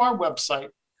photograph. Go to our website,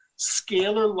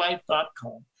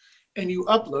 scalarlight.com, and you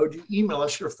email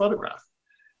us your photograph.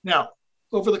 Now,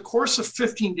 over the course of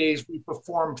 15 days, we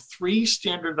perform 3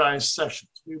 standardized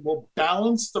sessions. We will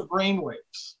balance the brain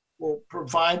waves. We'll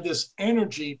provide this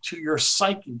energy to your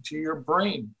psyche, to your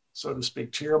brain, so to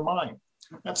speak, to your mind.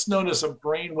 That's known as a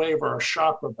brain wave or a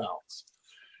chakra balance.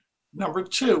 Number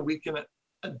 2, we can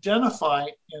identify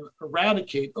and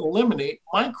eliminate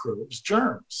microbes,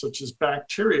 germs, such as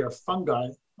bacteria, fungi,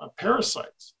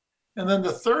 parasites. And then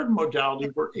the third modality,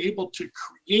 we're able to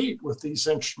create with these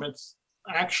instruments,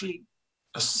 actually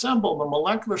assemble the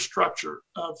molecular structure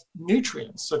of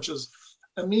nutrients, such as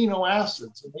amino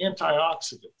acids and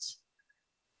antioxidants.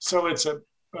 So it's a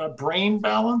brain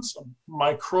balance, a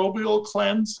microbial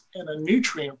cleanse, and a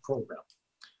nutrient program.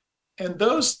 And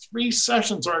those 3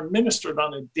 sessions are administered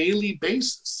on a daily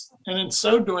basis. And in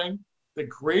so doing, the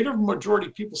greater majority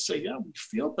of people say, yeah, we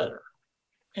feel better.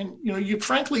 And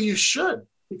you should,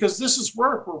 because this is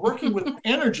work. We're working with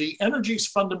energy. Energy is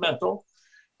fundamental.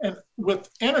 And with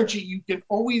energy, you can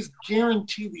always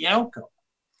guarantee the outcome.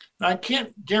 Now, I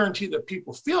can't guarantee that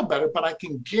people feel better, but I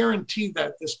can guarantee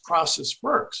that this process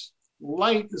works.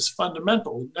 Light is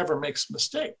fundamental. It never makes a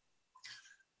mistake.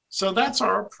 So that's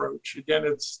our approach. Again,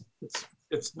 it's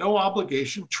no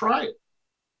obligation. Try it.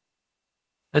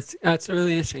 That's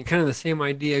really interesting. Kind of the same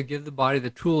idea. Give the body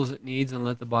the tools it needs and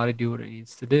let the body do what it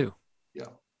needs to do. Yeah.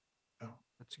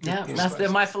 That's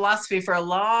been my philosophy for a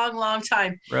long, long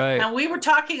time. Right. And we were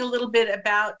talking a little bit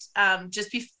about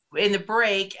in the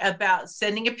break about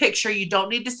sending a picture. You don't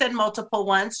need to send multiple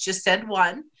ones. Just send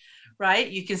one. Right.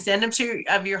 You can send them to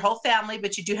your whole family,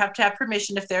 but you do have to have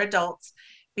permission if they're adults,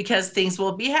 because things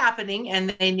will be happening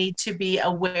and they need to be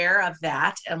aware of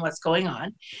that and what's going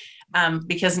on.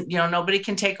 Because, nobody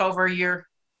can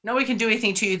nobody can do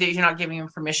anything to you that you're not giving them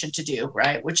permission to do,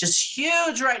 right? Which is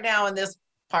huge right now in this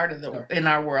part of in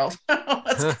our world.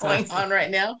 What's going on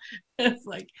right now? It's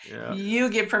like, you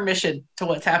give permission to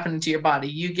what's happening to your body.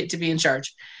 You get to be in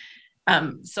charge.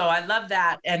 So I love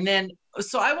that. And then,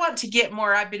 so I want to get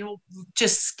more. I've been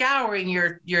just scouring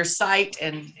your site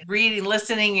and reading,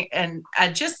 listening, and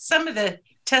just some of the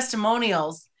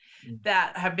testimonials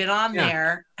that have been on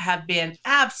there have been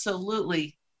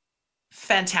absolutely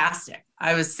fantastic.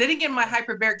 I was sitting in my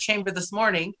hyperbaric chamber this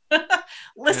morning,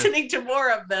 listening to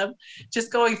more of them,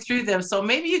 just going through them. So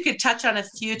maybe you could touch on a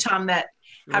few, Tom, that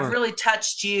have really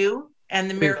touched you and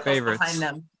the miracles behind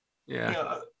them.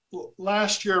 Yeah.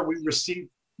 Last year, we received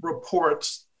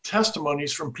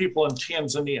testimonies from people in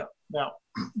Tanzania. Now,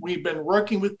 we've been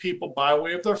working with people by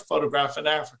way of their photograph in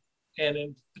Africa. And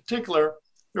in particular,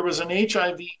 there was an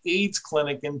HIV/AIDS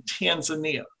clinic in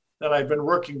Tanzania that I've been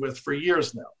working with for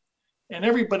years now. And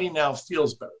everybody now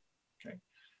feels better. Okay.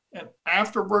 And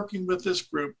after working with this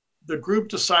group, the group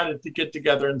decided to get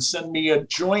together and send me a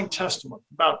joint testimony,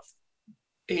 about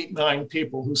 8-9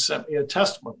 people who sent me a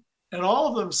testimony. And all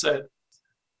of them said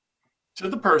to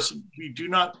the person, we do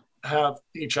not have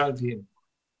HIV anymore.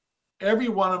 Every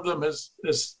one of them has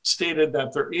stated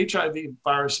that their HIV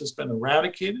virus has been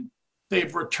eradicated.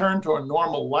 They've returned to a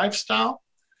normal lifestyle.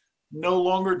 No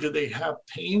longer do they have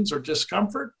pains or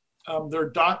discomfort. Their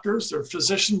doctors, their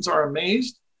physicians are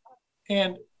amazed.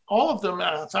 And all of them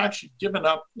have actually given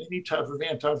up any type of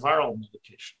antiviral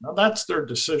medication. Now, that's their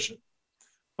decision.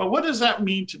 But what does that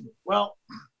mean to me? Well,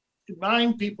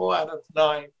 9 people out of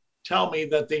 9 tell me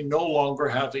that they no longer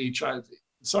have HIV.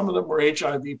 Some of them were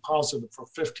HIV positive for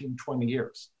 15, 20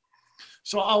 years.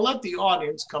 So I'll let the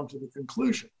audience come to the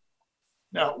conclusion.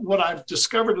 Now, what I've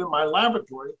discovered in my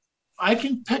laboratory, I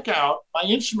can pick out, my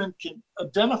instrument can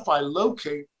identify,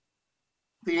 locate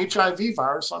the HIV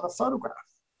virus on a photograph.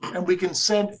 And we can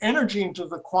send energy into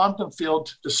the quantum field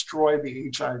to destroy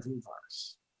the HIV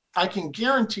virus. I can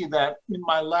guarantee that in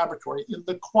my laboratory in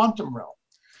the quantum realm.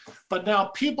 But now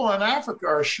people in Africa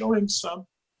are showing some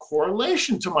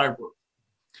correlation to my work.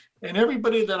 And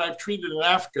everybody that I've treated in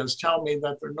Africa is telling me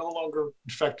that they're no longer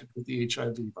infected with the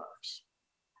HIV virus.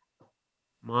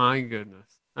 My goodness,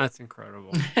 that's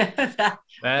incredible.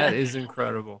 That is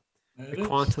incredible.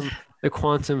 The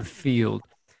quantum field.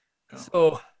 Yeah.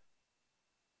 So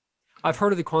I've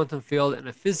heard of the quantum field in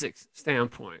a physics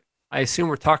standpoint. I assume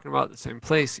we're talking about the same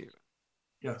place even.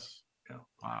 Yes. Yeah.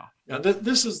 Wow. Yeah.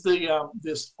 This is the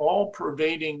this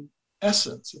all-pervading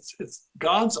essence. It's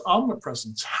God's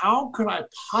omnipresence. How could I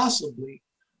possibly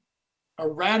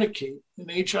eradicate an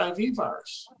HIV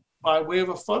virus by way of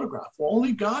a photograph? Well,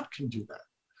 only God can do that.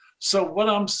 So what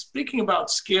I'm speaking about,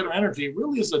 scalar energy,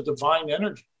 really is a divine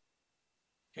energy.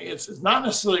 Okay? It's not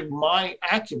necessarily my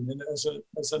acumen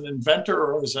as an inventor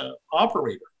or as an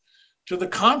operator. To the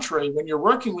contrary, when you're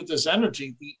working with this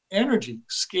energy, the energy,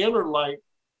 scalar light,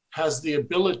 has the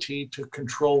ability to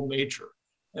control nature.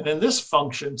 And in this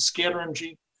function, scalar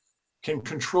energy can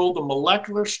control the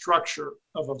molecular structure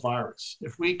of a virus.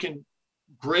 If we can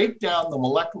break down the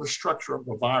molecular structure of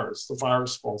the virus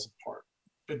falls apart.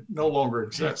 It no longer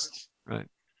exists. Right.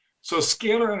 So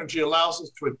scalar energy allows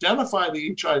us to identify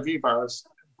the HIV virus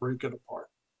and break it apart.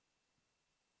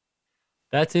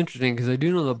 That's interesting because I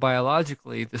do know that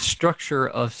biologically, the structure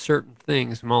of certain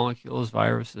things, molecules,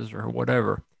 viruses, or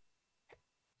whatever,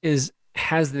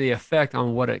 has the effect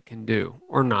on what it can do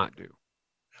or not do.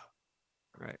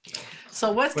 Right.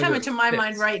 So what's coming to my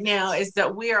mind right now is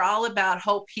that we are all about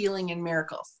hope, healing, and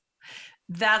miracles.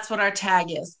 That's what our tag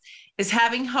is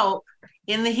having hope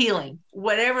in the healing,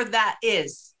 whatever that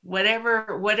is,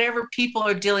 whatever people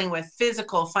are dealing with,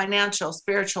 physical, financial,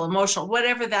 spiritual, emotional,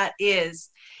 whatever that is,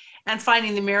 and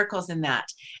finding the miracles in that.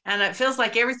 And it feels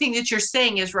like everything that you're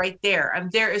saying is right there.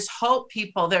 And there is hope,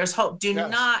 people. There's hope. Do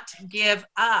not give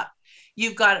up.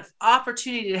 You've got an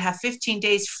opportunity to have 15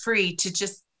 days free to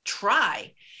just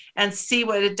try and see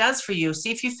what it does for you.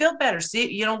 See if you feel better.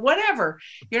 See, whatever.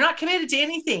 You're not committed to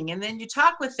anything. And then you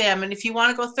talk with them. And if you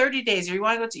want to go 30 days or you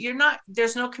want to go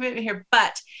there's no commitment here,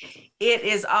 but it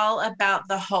is all about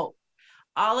the hope,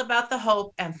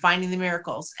 and finding the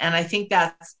miracles. And I think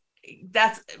that's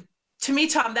to me,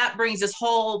 Tom, that brings this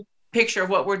whole picture of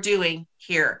what we're doing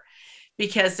here,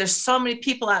 because there's so many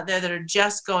people out there that are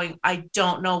just going, I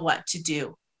don't know what to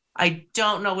do. I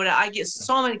don't know I get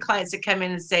so many clients that come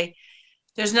in and say,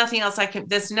 there's nothing else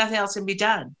can be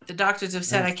done. The doctors have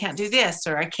said, I can't do this,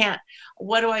 or I can't,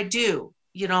 what do I do?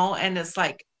 And it's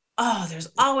like, oh,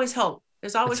 there's always hope.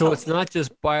 There's always hope. So it's not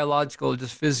just biological,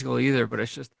 just physical either, but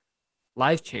it's just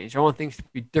life change. I want things to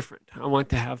be different. I want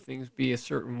to have things be a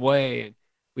certain way. And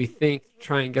we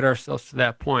try and get ourselves to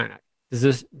that point. Does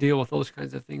this deal with those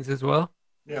kinds of things as well?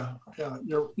 Yeah,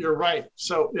 you're right.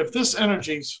 So if this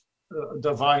energy's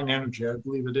divine energy, I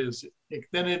believe it is,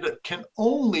 then it can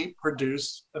only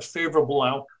produce a favorable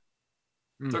outcome.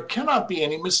 There cannot be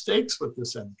any mistakes with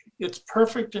this energy. It's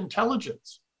perfect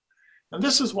intelligence. And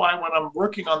this is why when I'm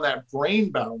working on that brain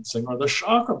balancing or the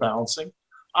chakra balancing,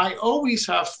 I always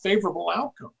have favorable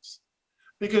outcomes,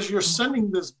 because you're sending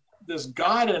this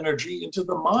God energy into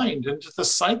the mind, into the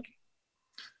psyche.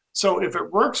 So if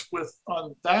it works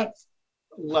on that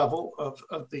level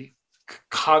of the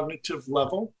cognitive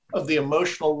level, of the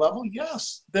emotional level,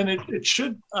 yes, then it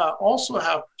should also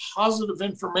have positive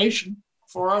information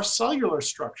for our cellular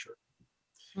structure.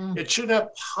 It should have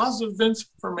positive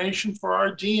information for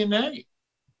our DNA.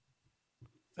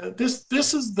 This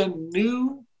is the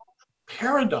new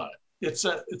paradigm. It's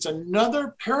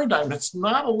another paradigm. It's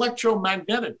not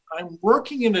electromagnetic. I'm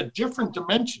working in a different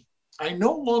dimension. I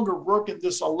no longer work in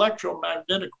this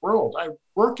electromagnetic world. I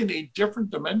work in a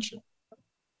different dimension.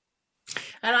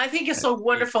 And I think it's so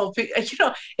wonderful.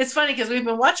 It's funny because we've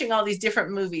been watching all these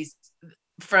different movies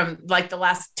from like the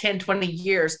last 10, 20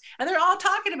 years, and they're all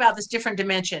talking about this different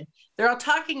dimension. They're all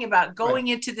talking about going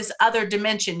into this other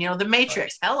dimension, the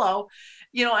Matrix. Hello.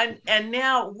 And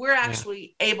now we're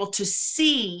actually able to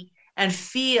see and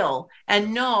feel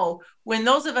and know when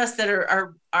those of us that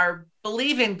are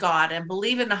believe in God and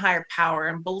believe in the higher power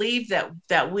and believe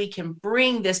that we can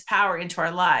bring this power into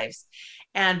our lives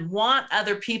and want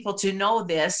other people to know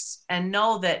this and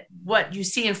know that what you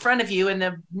see in front of you in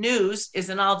the news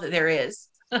isn't all that there is.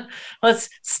 Let's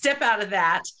step out of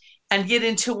that and get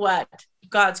into what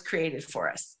God's created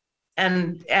for us.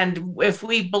 And if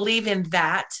we believe in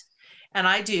that, and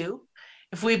I do,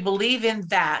 if we believe in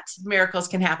that, miracles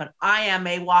can happen. I am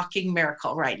a walking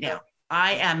miracle right now.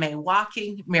 I am a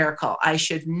walking miracle. I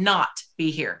should not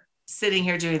be here, sitting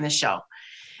here doing this show.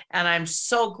 And I'm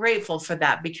so grateful for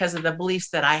that because of the beliefs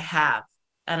that I have.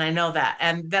 And I know that,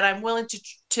 and that I'm willing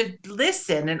to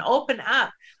listen and open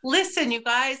up. Listen, you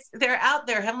guys, they're out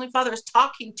there. Heavenly Father is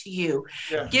talking to you,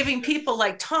 giving people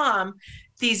like Tom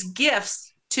these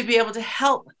gifts to be able to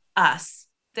help us.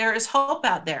 There is hope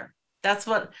out there. That's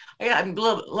what I'm a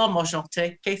little emotional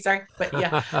today. Okay, sorry. But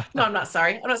yeah, no, I'm not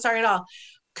sorry. I'm not sorry at all.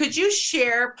 Could you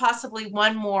share possibly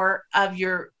one more of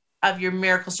your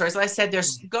miracle stories? Like I said,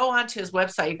 go onto his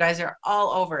website. You guys are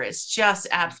all over. It's just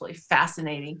absolutely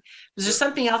fascinating. Is there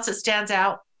something else that stands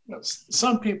out?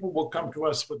 Some people will come to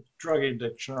us with drug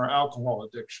addiction or alcohol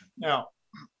addiction. Now,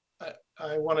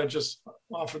 I want to just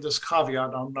offer this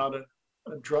caveat. I'm not a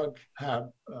drug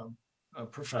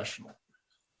professional.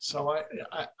 So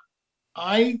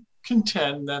I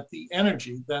contend that the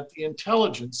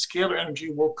intelligence, scalar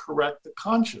energy will correct the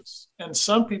conscious. And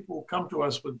some people who come to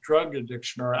us with drug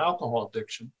addiction or alcohol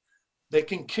addiction, they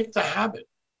can kick the habit,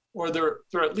 or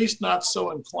they're at least not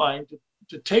so inclined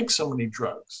to take so many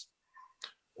drugs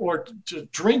or to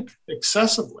drink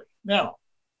excessively. Now,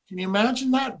 can you imagine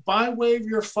that? By way of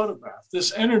your photograph,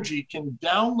 this energy can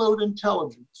download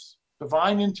intelligence,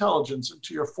 divine intelligence,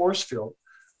 into your force field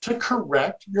to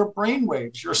correct your brain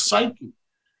waves, your psyche,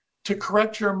 to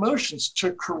correct your emotions,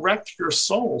 to correct your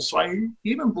soul. So I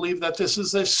even believe that this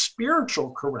is a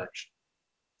spiritual correction.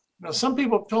 Some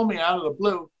people have told me out of the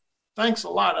blue, thanks a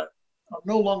lot, I'm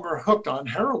no longer hooked on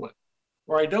heroin,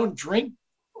 or I don't drink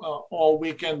all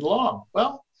weekend long.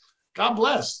 Well, God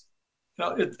bless.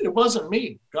 It wasn't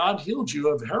me. God healed you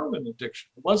of heroin addiction.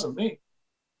 It wasn't me.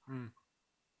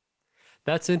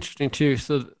 That's interesting too.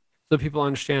 So people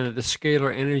understand that the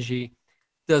scalar energy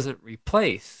doesn't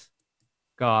replace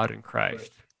God and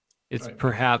Christ. Right. It's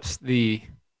perhaps the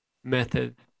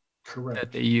method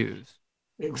that they use.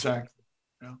 Exactly.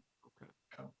 Yeah. Okay.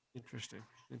 Yeah. Interesting.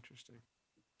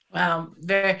 Wow.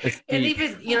 And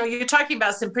even, you're talking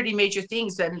about some pretty major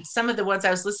things. And some of the ones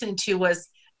I was listening to was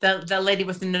the lady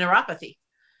with the neuropathy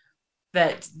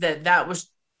that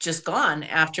was just gone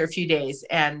after a few days.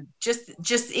 And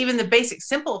just even the basic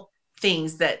simple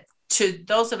things that to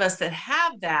those of us that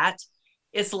have that,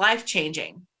 it's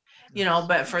life-changing.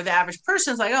 But for the average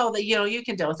person, it's like, you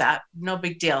can deal with that. No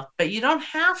big deal. But you don't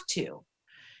have to.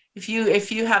 If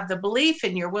you have the belief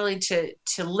and you're willing to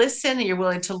listen and you're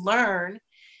willing to learn,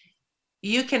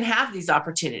 you can have these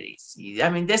opportunities. I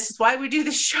mean, this is why we do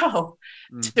the show,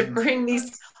 to bring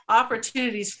these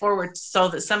opportunities forward so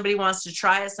that somebody wants to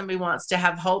try it, somebody wants to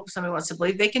have hope, somebody wants to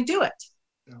believe they can do it.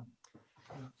 Yeah.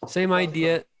 Same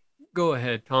idea. Go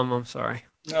ahead, Tom. I'm sorry.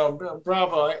 No,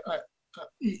 bravo.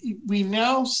 We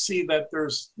now see that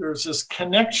there's this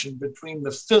connection between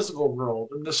the physical world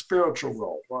and the spiritual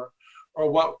world, or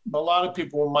what a lot of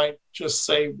people might just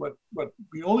say what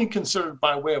we only considered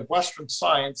by way of Western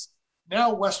science.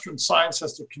 Now Western science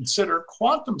has to consider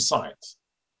quantum science.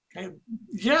 Okay?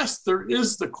 Yes, there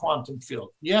is the quantum field.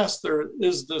 Yes, there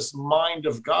is this mind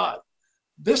of God.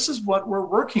 This is what we're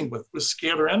working with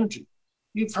scalar energy.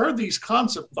 You've heard these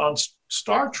concepts on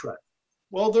Star Trek.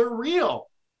 Well, they're real.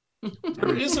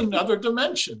 There is another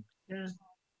dimension.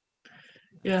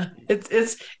 Yeah.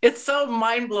 It's so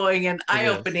mind-blowing and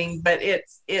eye-opening, but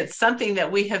it's something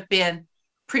that we have been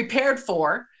prepared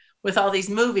for with all these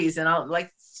movies and all,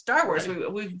 like Star Wars.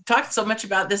 Right. We've talked so much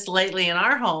about this lately in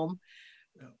our home.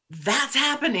 That's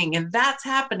happening and that's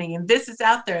happening and this is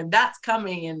out there and that's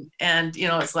coming and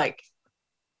it's like,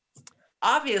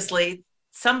 obviously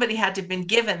somebody had to have been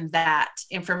given that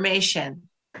information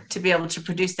to be able to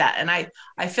produce that. And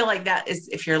I feel like that is,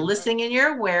 if you're listening and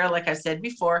you're aware, like I said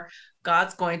before,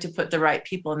 God's going to put the right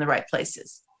people in the right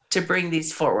places to bring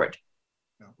these forward.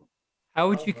 How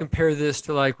would you compare this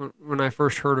to like when I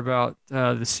first heard about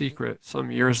The Secret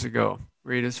some years ago,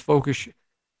 where you just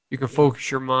you can focus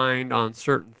your mind on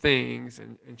certain things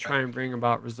and try and bring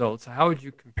about results. How would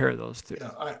you compare those two?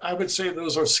 Yeah, I would say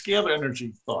those are scalar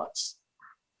energy thoughts.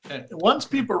 And once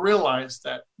people realize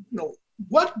that,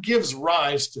 what gives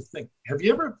rise to thinking? Have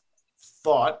you ever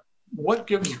thought what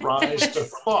gives rise to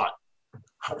thought?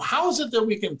 How is it that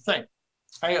we can think?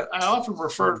 I often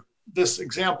refer this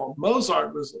example.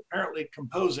 Mozart was apparently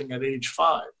composing at age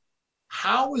 5.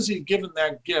 How was he given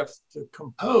that gift to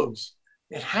compose?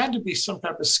 It had to be some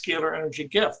type of scalar energy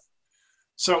gift.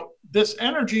 So this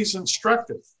energy is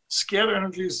instructive. Scalar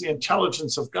energy is the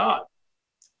intelligence of God.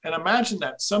 And imagine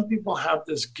that some people have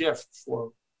this gift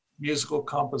for musical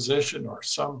composition, or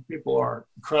some people are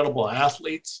incredible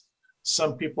athletes.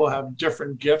 Some people have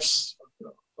different gifts,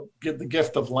 get the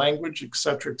gift of language, et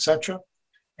cetera, et cetera.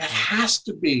 It has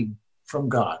to be from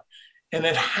God. And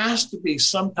it has to be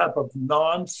some type of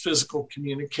non-physical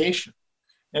communication.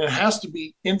 And it has to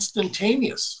be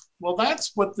instantaneous. Well,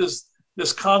 that's what this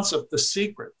concept, The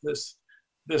Secret, this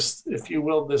if you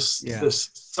will, this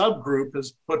subgroup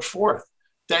has put forth.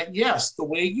 That yes, the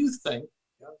way you think,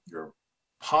 your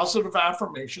positive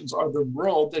affirmations are the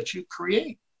world that you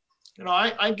create.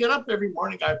 I get up every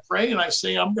morning, I pray, and I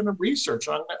say, I'm going to research,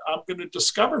 I'm going to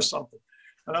discover something,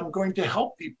 and I'm going to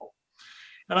help people.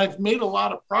 And I've made a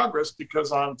lot of progress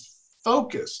because I'm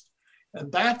focused, and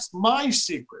that's my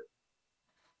secret.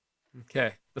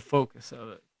 Okay, the focus of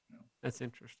it. That's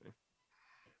interesting.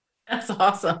 That's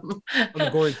awesome.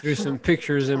 I'm going through some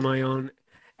pictures in my own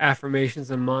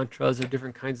affirmations and mantras of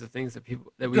different kinds of things that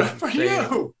we good for say.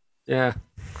 You. Yeah.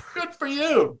 Good for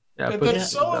you. Yeah,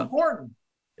 that's so important.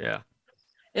 Yeah.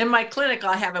 In my clinic,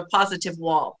 I have a positive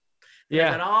wall.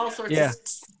 Yeah. And all sorts of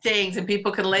sayings, and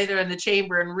people can lay there in the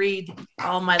chamber and read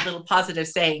all my little positive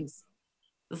sayings.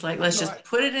 It's like, let's just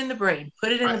put it in the brain,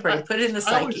 put it in the brain, put it in the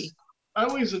psyche. I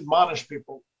always admonish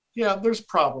people. Yeah, there's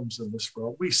problems in this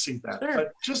world. We see that. Sure.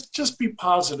 But just be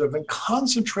positive and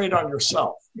concentrate on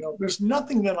yourself. There's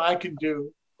nothing that I can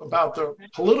do about the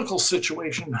political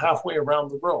situation halfway around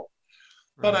the world.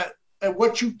 Right. But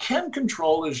what you can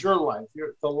control is your life,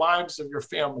 the lives of your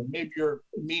family, maybe your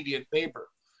immediate neighbor.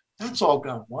 That's all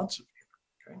God wants of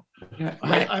you. Okay? Yeah,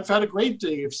 right. I've had a great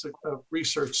day of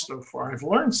research so far. I've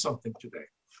learned something today.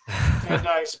 And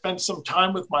I spent some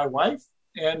time with my wife,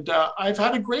 and I've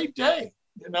had a great day.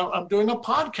 I'm doing a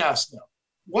podcast now.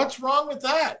 What's wrong with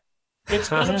that?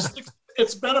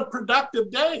 It's been a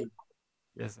productive day.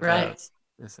 Yes, right. Has.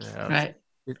 Yes, it has. Right.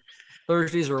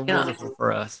 Thursdays are wonderful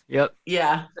for us. Yep.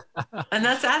 Yeah. And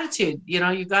that's attitude.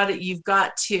 You've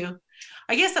got to,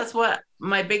 I guess that's what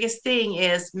my biggest thing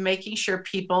is, making sure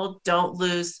people don't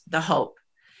lose the hope,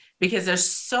 because there's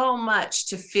so much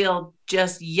to feel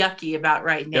just yucky about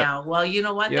right now. Yep. Well, you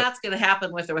know what? Yep. That's going to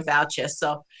happen with or without you.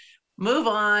 So move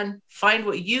on, find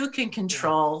what you can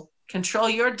control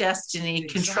your destiny,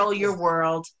 control your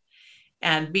world,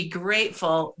 and be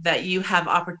grateful that you have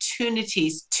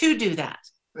opportunities to do that.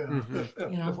 Yeah.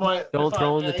 Mm-hmm. Don't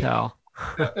throw in the towel.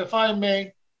 If I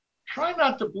may, try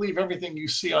not to believe everything you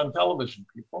see on television,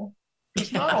 people.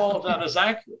 Because not all of that is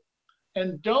accurate.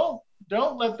 And don't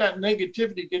let that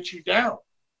negativity get you down.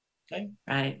 Okay?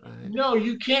 Right. No,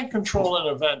 you can't control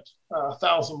an event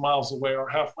 1,000 miles away or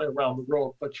halfway around the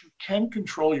world, but you can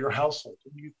control your household,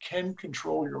 and you can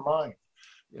control your mind.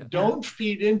 Yeah. Don't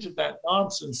feed into that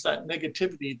nonsense, that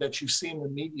negativity that you see in the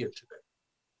media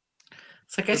today.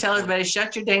 It's like I tell everybody,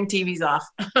 shut your dang TVs off.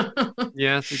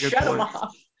 Yeah, that's a good shut point. them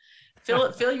off.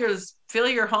 Fill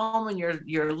your home and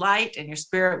your light and your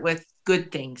spirit with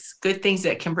good things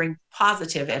that can bring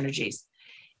positive energies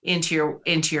into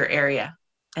your area.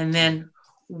 And then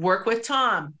work with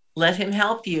Tom. Let him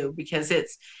help you, because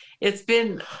it's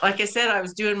been, like I said, I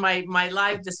was doing my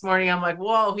live this morning. I'm like,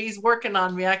 whoa, he's working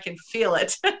on me. I can feel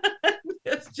it.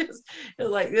 it's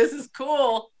like, this is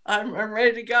cool. I'm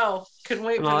ready to go. Couldn't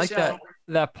wait for the show.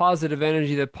 That positive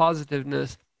energy, that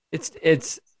positiveness.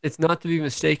 It's not to be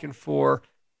mistaken for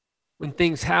when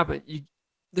things happen.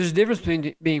 There's a difference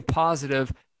between being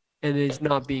positive and it's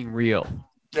not being real.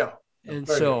 Yeah. And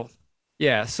so.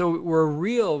 Yeah, so we're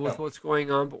real with what's going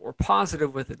on, but we're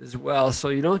positive with it as well. So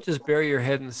you don't just bury your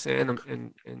head in the sand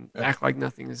and act like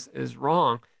nothing is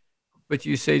wrong, but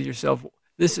you say to yourself,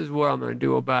 this is what I'm going to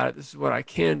do about it. This is what I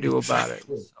can do about it.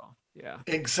 So, yeah.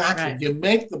 Exactly. Right. You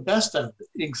make the best out of it.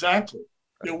 Exactly.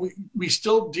 Right. We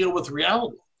still deal with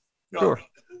reality. Sure.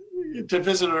 To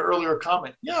visit an earlier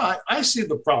comment, I see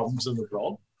the problems in the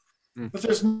world, but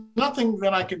there's nothing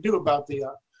that I can do about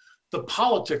the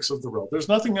politics of the world. There's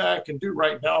nothing that I can do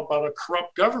right now about a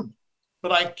corrupt government,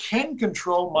 but I can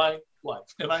control my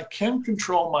life, and I can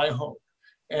control my home,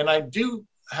 and I do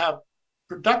have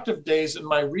productive days in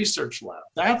my research lab.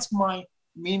 That's my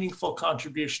meaningful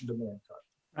contribution to mankind.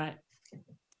 Right.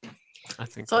 I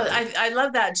think so. I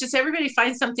love that. Just everybody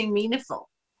find something meaningful.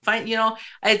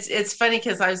 It's funny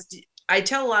because I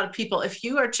tell a lot of people, if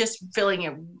you are just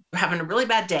having a really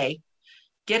bad day,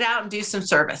 get out and do some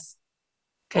service,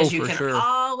 because you can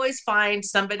always find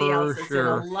somebody else that's in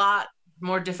a lot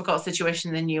more difficult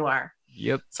situation than you are.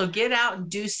 Yep. So get out and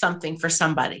do something for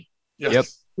somebody.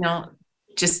 Yes. Yep.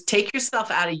 Just take yourself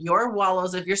out of your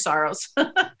wallows of your sorrows,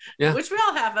 which we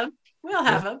all have them. We all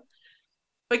have them.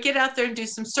 But get out there and do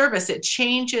some service. It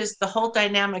changes the whole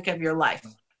dynamic of your life.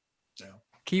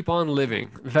 Keep on living.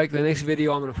 In fact, the next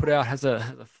video I'm going to put out has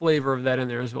a flavor of that in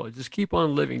there as well. Just keep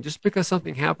on living. Just because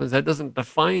something happens, that doesn't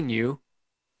define you.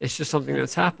 It's just something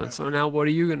that's happened. So now what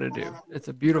are you going to do? It's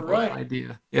a beautiful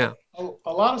idea. Yeah.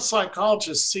 A lot of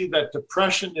psychologists see that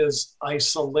depression is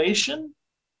isolation.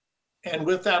 And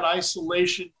with that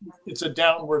isolation, it's a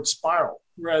downward spiral.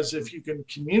 Whereas if you can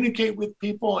communicate with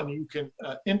people and you can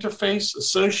interface,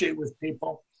 associate with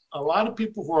people, a lot of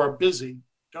people who are busy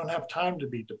don't have time to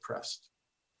be depressed.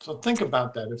 So think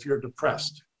about that if you're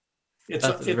depressed. It's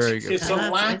a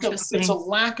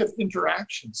lack of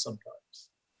interaction sometimes.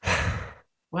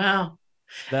 Wow.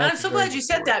 And I'm so glad you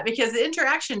said that, because the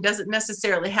interaction doesn't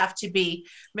necessarily have to be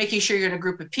making sure you're in a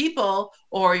group of people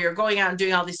or you're going out and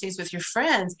doing all these things with your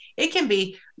friends. It can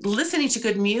be listening to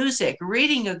good music,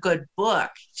 reading a good book,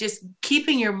 just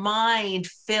keeping your mind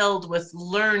filled with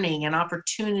learning and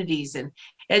opportunities and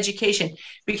education,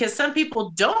 because some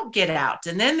people don't get out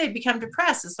and then they become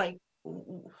depressed. It's like,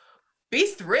 be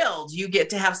thrilled you get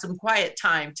to have some quiet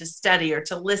time to study or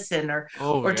to listen or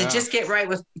to just get right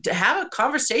to have a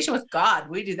conversation with God.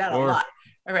 We do that a lot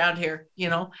around here,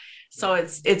 so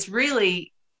it's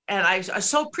really, and I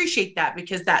so appreciate that,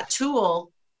 because that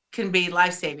tool can be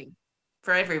life-saving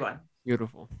for everyone.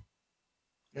 Beautiful.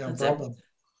 Yeah,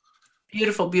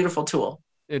 beautiful, beautiful tool.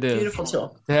 It is. Beautiful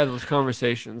tool. To have those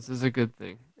conversations is a good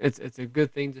thing. It's a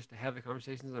good thing just to have the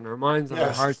conversations in our minds, in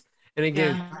our hearts. And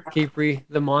again, Kipri,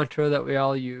 the mantra that we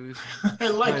all use. I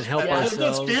like that. Help ourselves.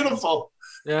 That's beautiful.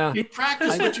 Yeah. You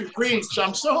practice what you preach.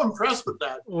 I'm so impressed with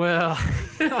that. Well,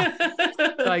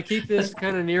 so I keep this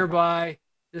kind of nearby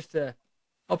just to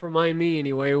help remind me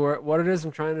anyway, what it is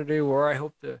I'm trying to do, where I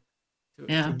hope to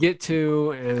get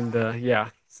to. And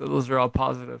so those are all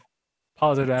positive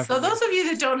affirmations. So those of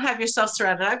you that don't have yourself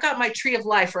surrounded, I've got my tree of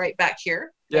life right back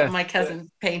here that my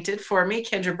cousin painted for me,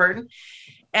 Kendra Burton.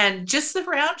 And just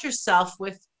surround yourself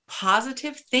with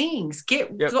positive things.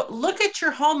 Look at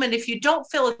your home, and if you don't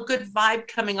feel a good vibe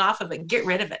coming off of it, get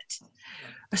rid of it.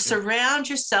 Surround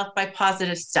yourself by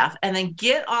positive stuff, and then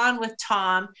get on with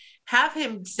Tom.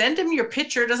 Send him your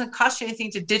picture. It doesn't cost you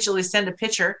anything to digitally send a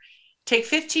picture. Take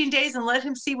 15 days and let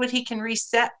him see what he can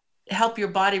help your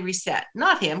body reset.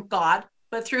 Not him, God,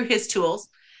 but through his tools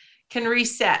can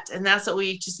reset. And that's what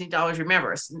we just need to always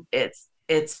remember.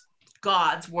 It's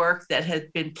God's work that has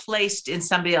been placed in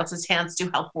somebody else's hands to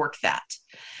help work that.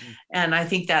 And I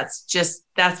think that's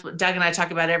what Doug and I talk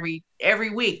about every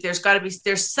week.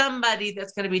 There's somebody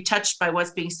that's going to be touched by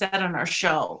what's being said on our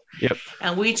show. Yep.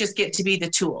 And we just get to be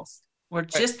the tools. We're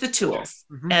just the tools.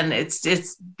 Mm-hmm. And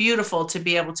it's beautiful to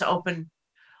be able to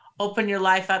open your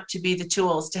life up to be the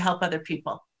tools to help other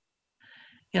people.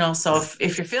 So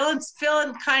if you're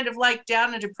feeling kind of like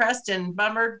down and depressed and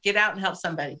bummered, get out and help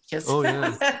somebody. Just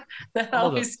that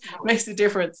always makes a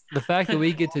difference. The fact that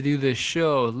we get to do this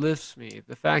show lifts me.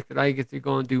 The fact that I get to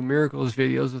go and do miracles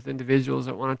videos with individuals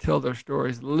that want to tell their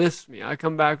stories lifts me. I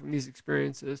come back from these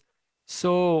experiences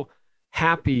so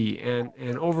happy and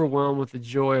overwhelmed with the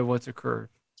joy of what's occurred.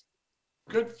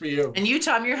 Good for you. And you,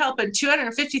 Tom, you're helping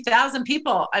 250,000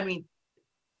 people. I mean,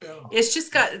 it's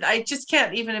just I just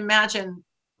can't even imagine.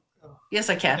 Yes,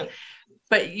 I can.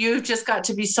 But you've just got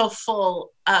to be so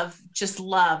full of just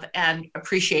love and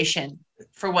appreciation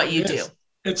for what you do.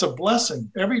 It's a blessing.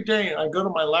 Every day I go to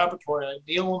my laboratory, I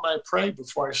kneel and I pray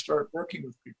before I start working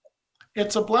with people.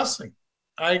 It's a blessing.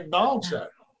 I acknowledge that.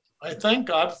 I thank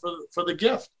God for the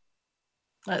gift.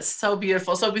 That's so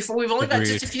beautiful. So before we've only got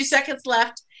just a few seconds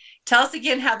left, tell us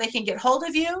again how they can get hold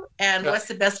of you and what's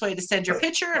the best way to send your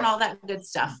picture and all that good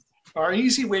stuff. Our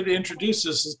easy way to introduce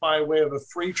this is by way of a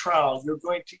free trial. You're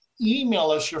going to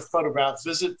email us your photograph.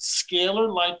 Visit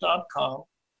scalarlight.com.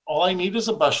 All I need is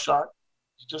a bus shot,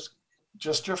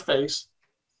 just your face.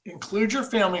 Include your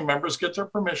family members, get their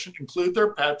permission, include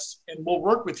their pets, and we'll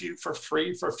work with you for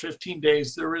free for 15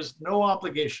 days. There is no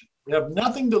obligation. We have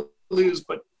nothing to lose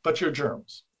but your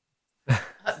germs.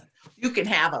 You can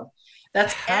have them.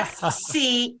 That's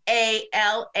SCALAR.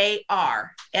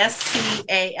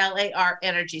 SCALAR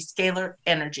Energy, Scalar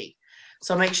Energy.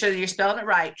 So make sure that you're spelling it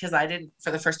right, because I didn't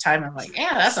for the first time. I'm like,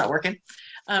 yeah, that's not working.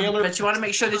 But you want to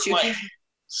make sure that you can.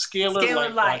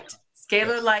 Scalar Light.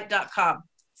 ScalarLight.com.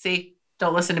 See,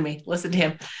 don't listen to me. Listen to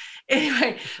him.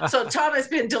 Anyway, so Tom, it's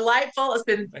been delightful. It's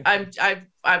been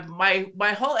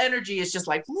my whole energy is just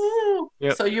like woo.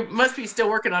 Yep. So you must be still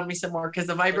working on me some more, because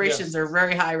the vibrations are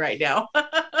very high right now.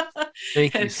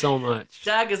 Thank you so much,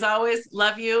 Doug. As always,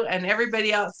 love you, and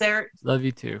everybody out there. Love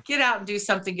you too. Get out and do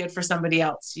something good for somebody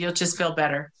else. You'll just feel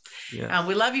better. Yeah.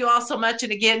 We love you all so much,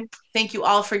 and again, thank you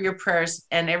all for your prayers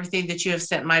and everything that you have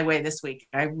sent my way this week.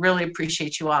 I really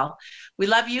appreciate you all. We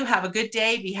love you. Have a good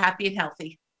day. Be happy and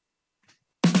healthy.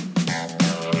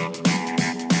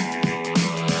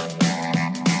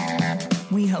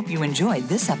 We hope you enjoyed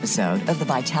this episode of the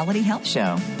Vitality Health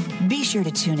Show. Be sure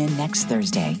to tune in next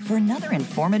Thursday for another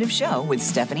informative show with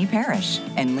Stephanie Parrish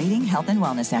and leading health and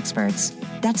wellness experts.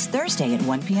 That's Thursday at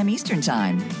 1 p.m. Eastern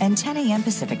Time and 10 a.m.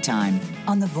 Pacific Time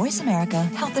on the Voice America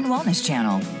Health and Wellness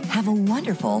Channel. Have a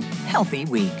wonderful, healthy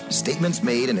week. Statements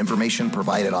made and information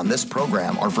provided on this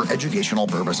program are for educational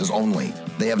purposes only.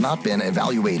 They have not been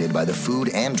evaluated by the Food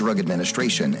and Drug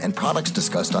Administration, and products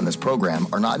discussed on this program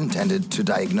are not intended to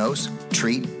diagnose,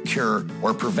 treat, cure,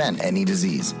 or prevent any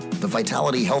disease. The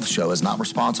Vitality Health Show is not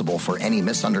responsible for any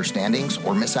misunderstandings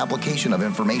or misapplication of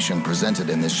information presented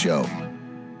in this show.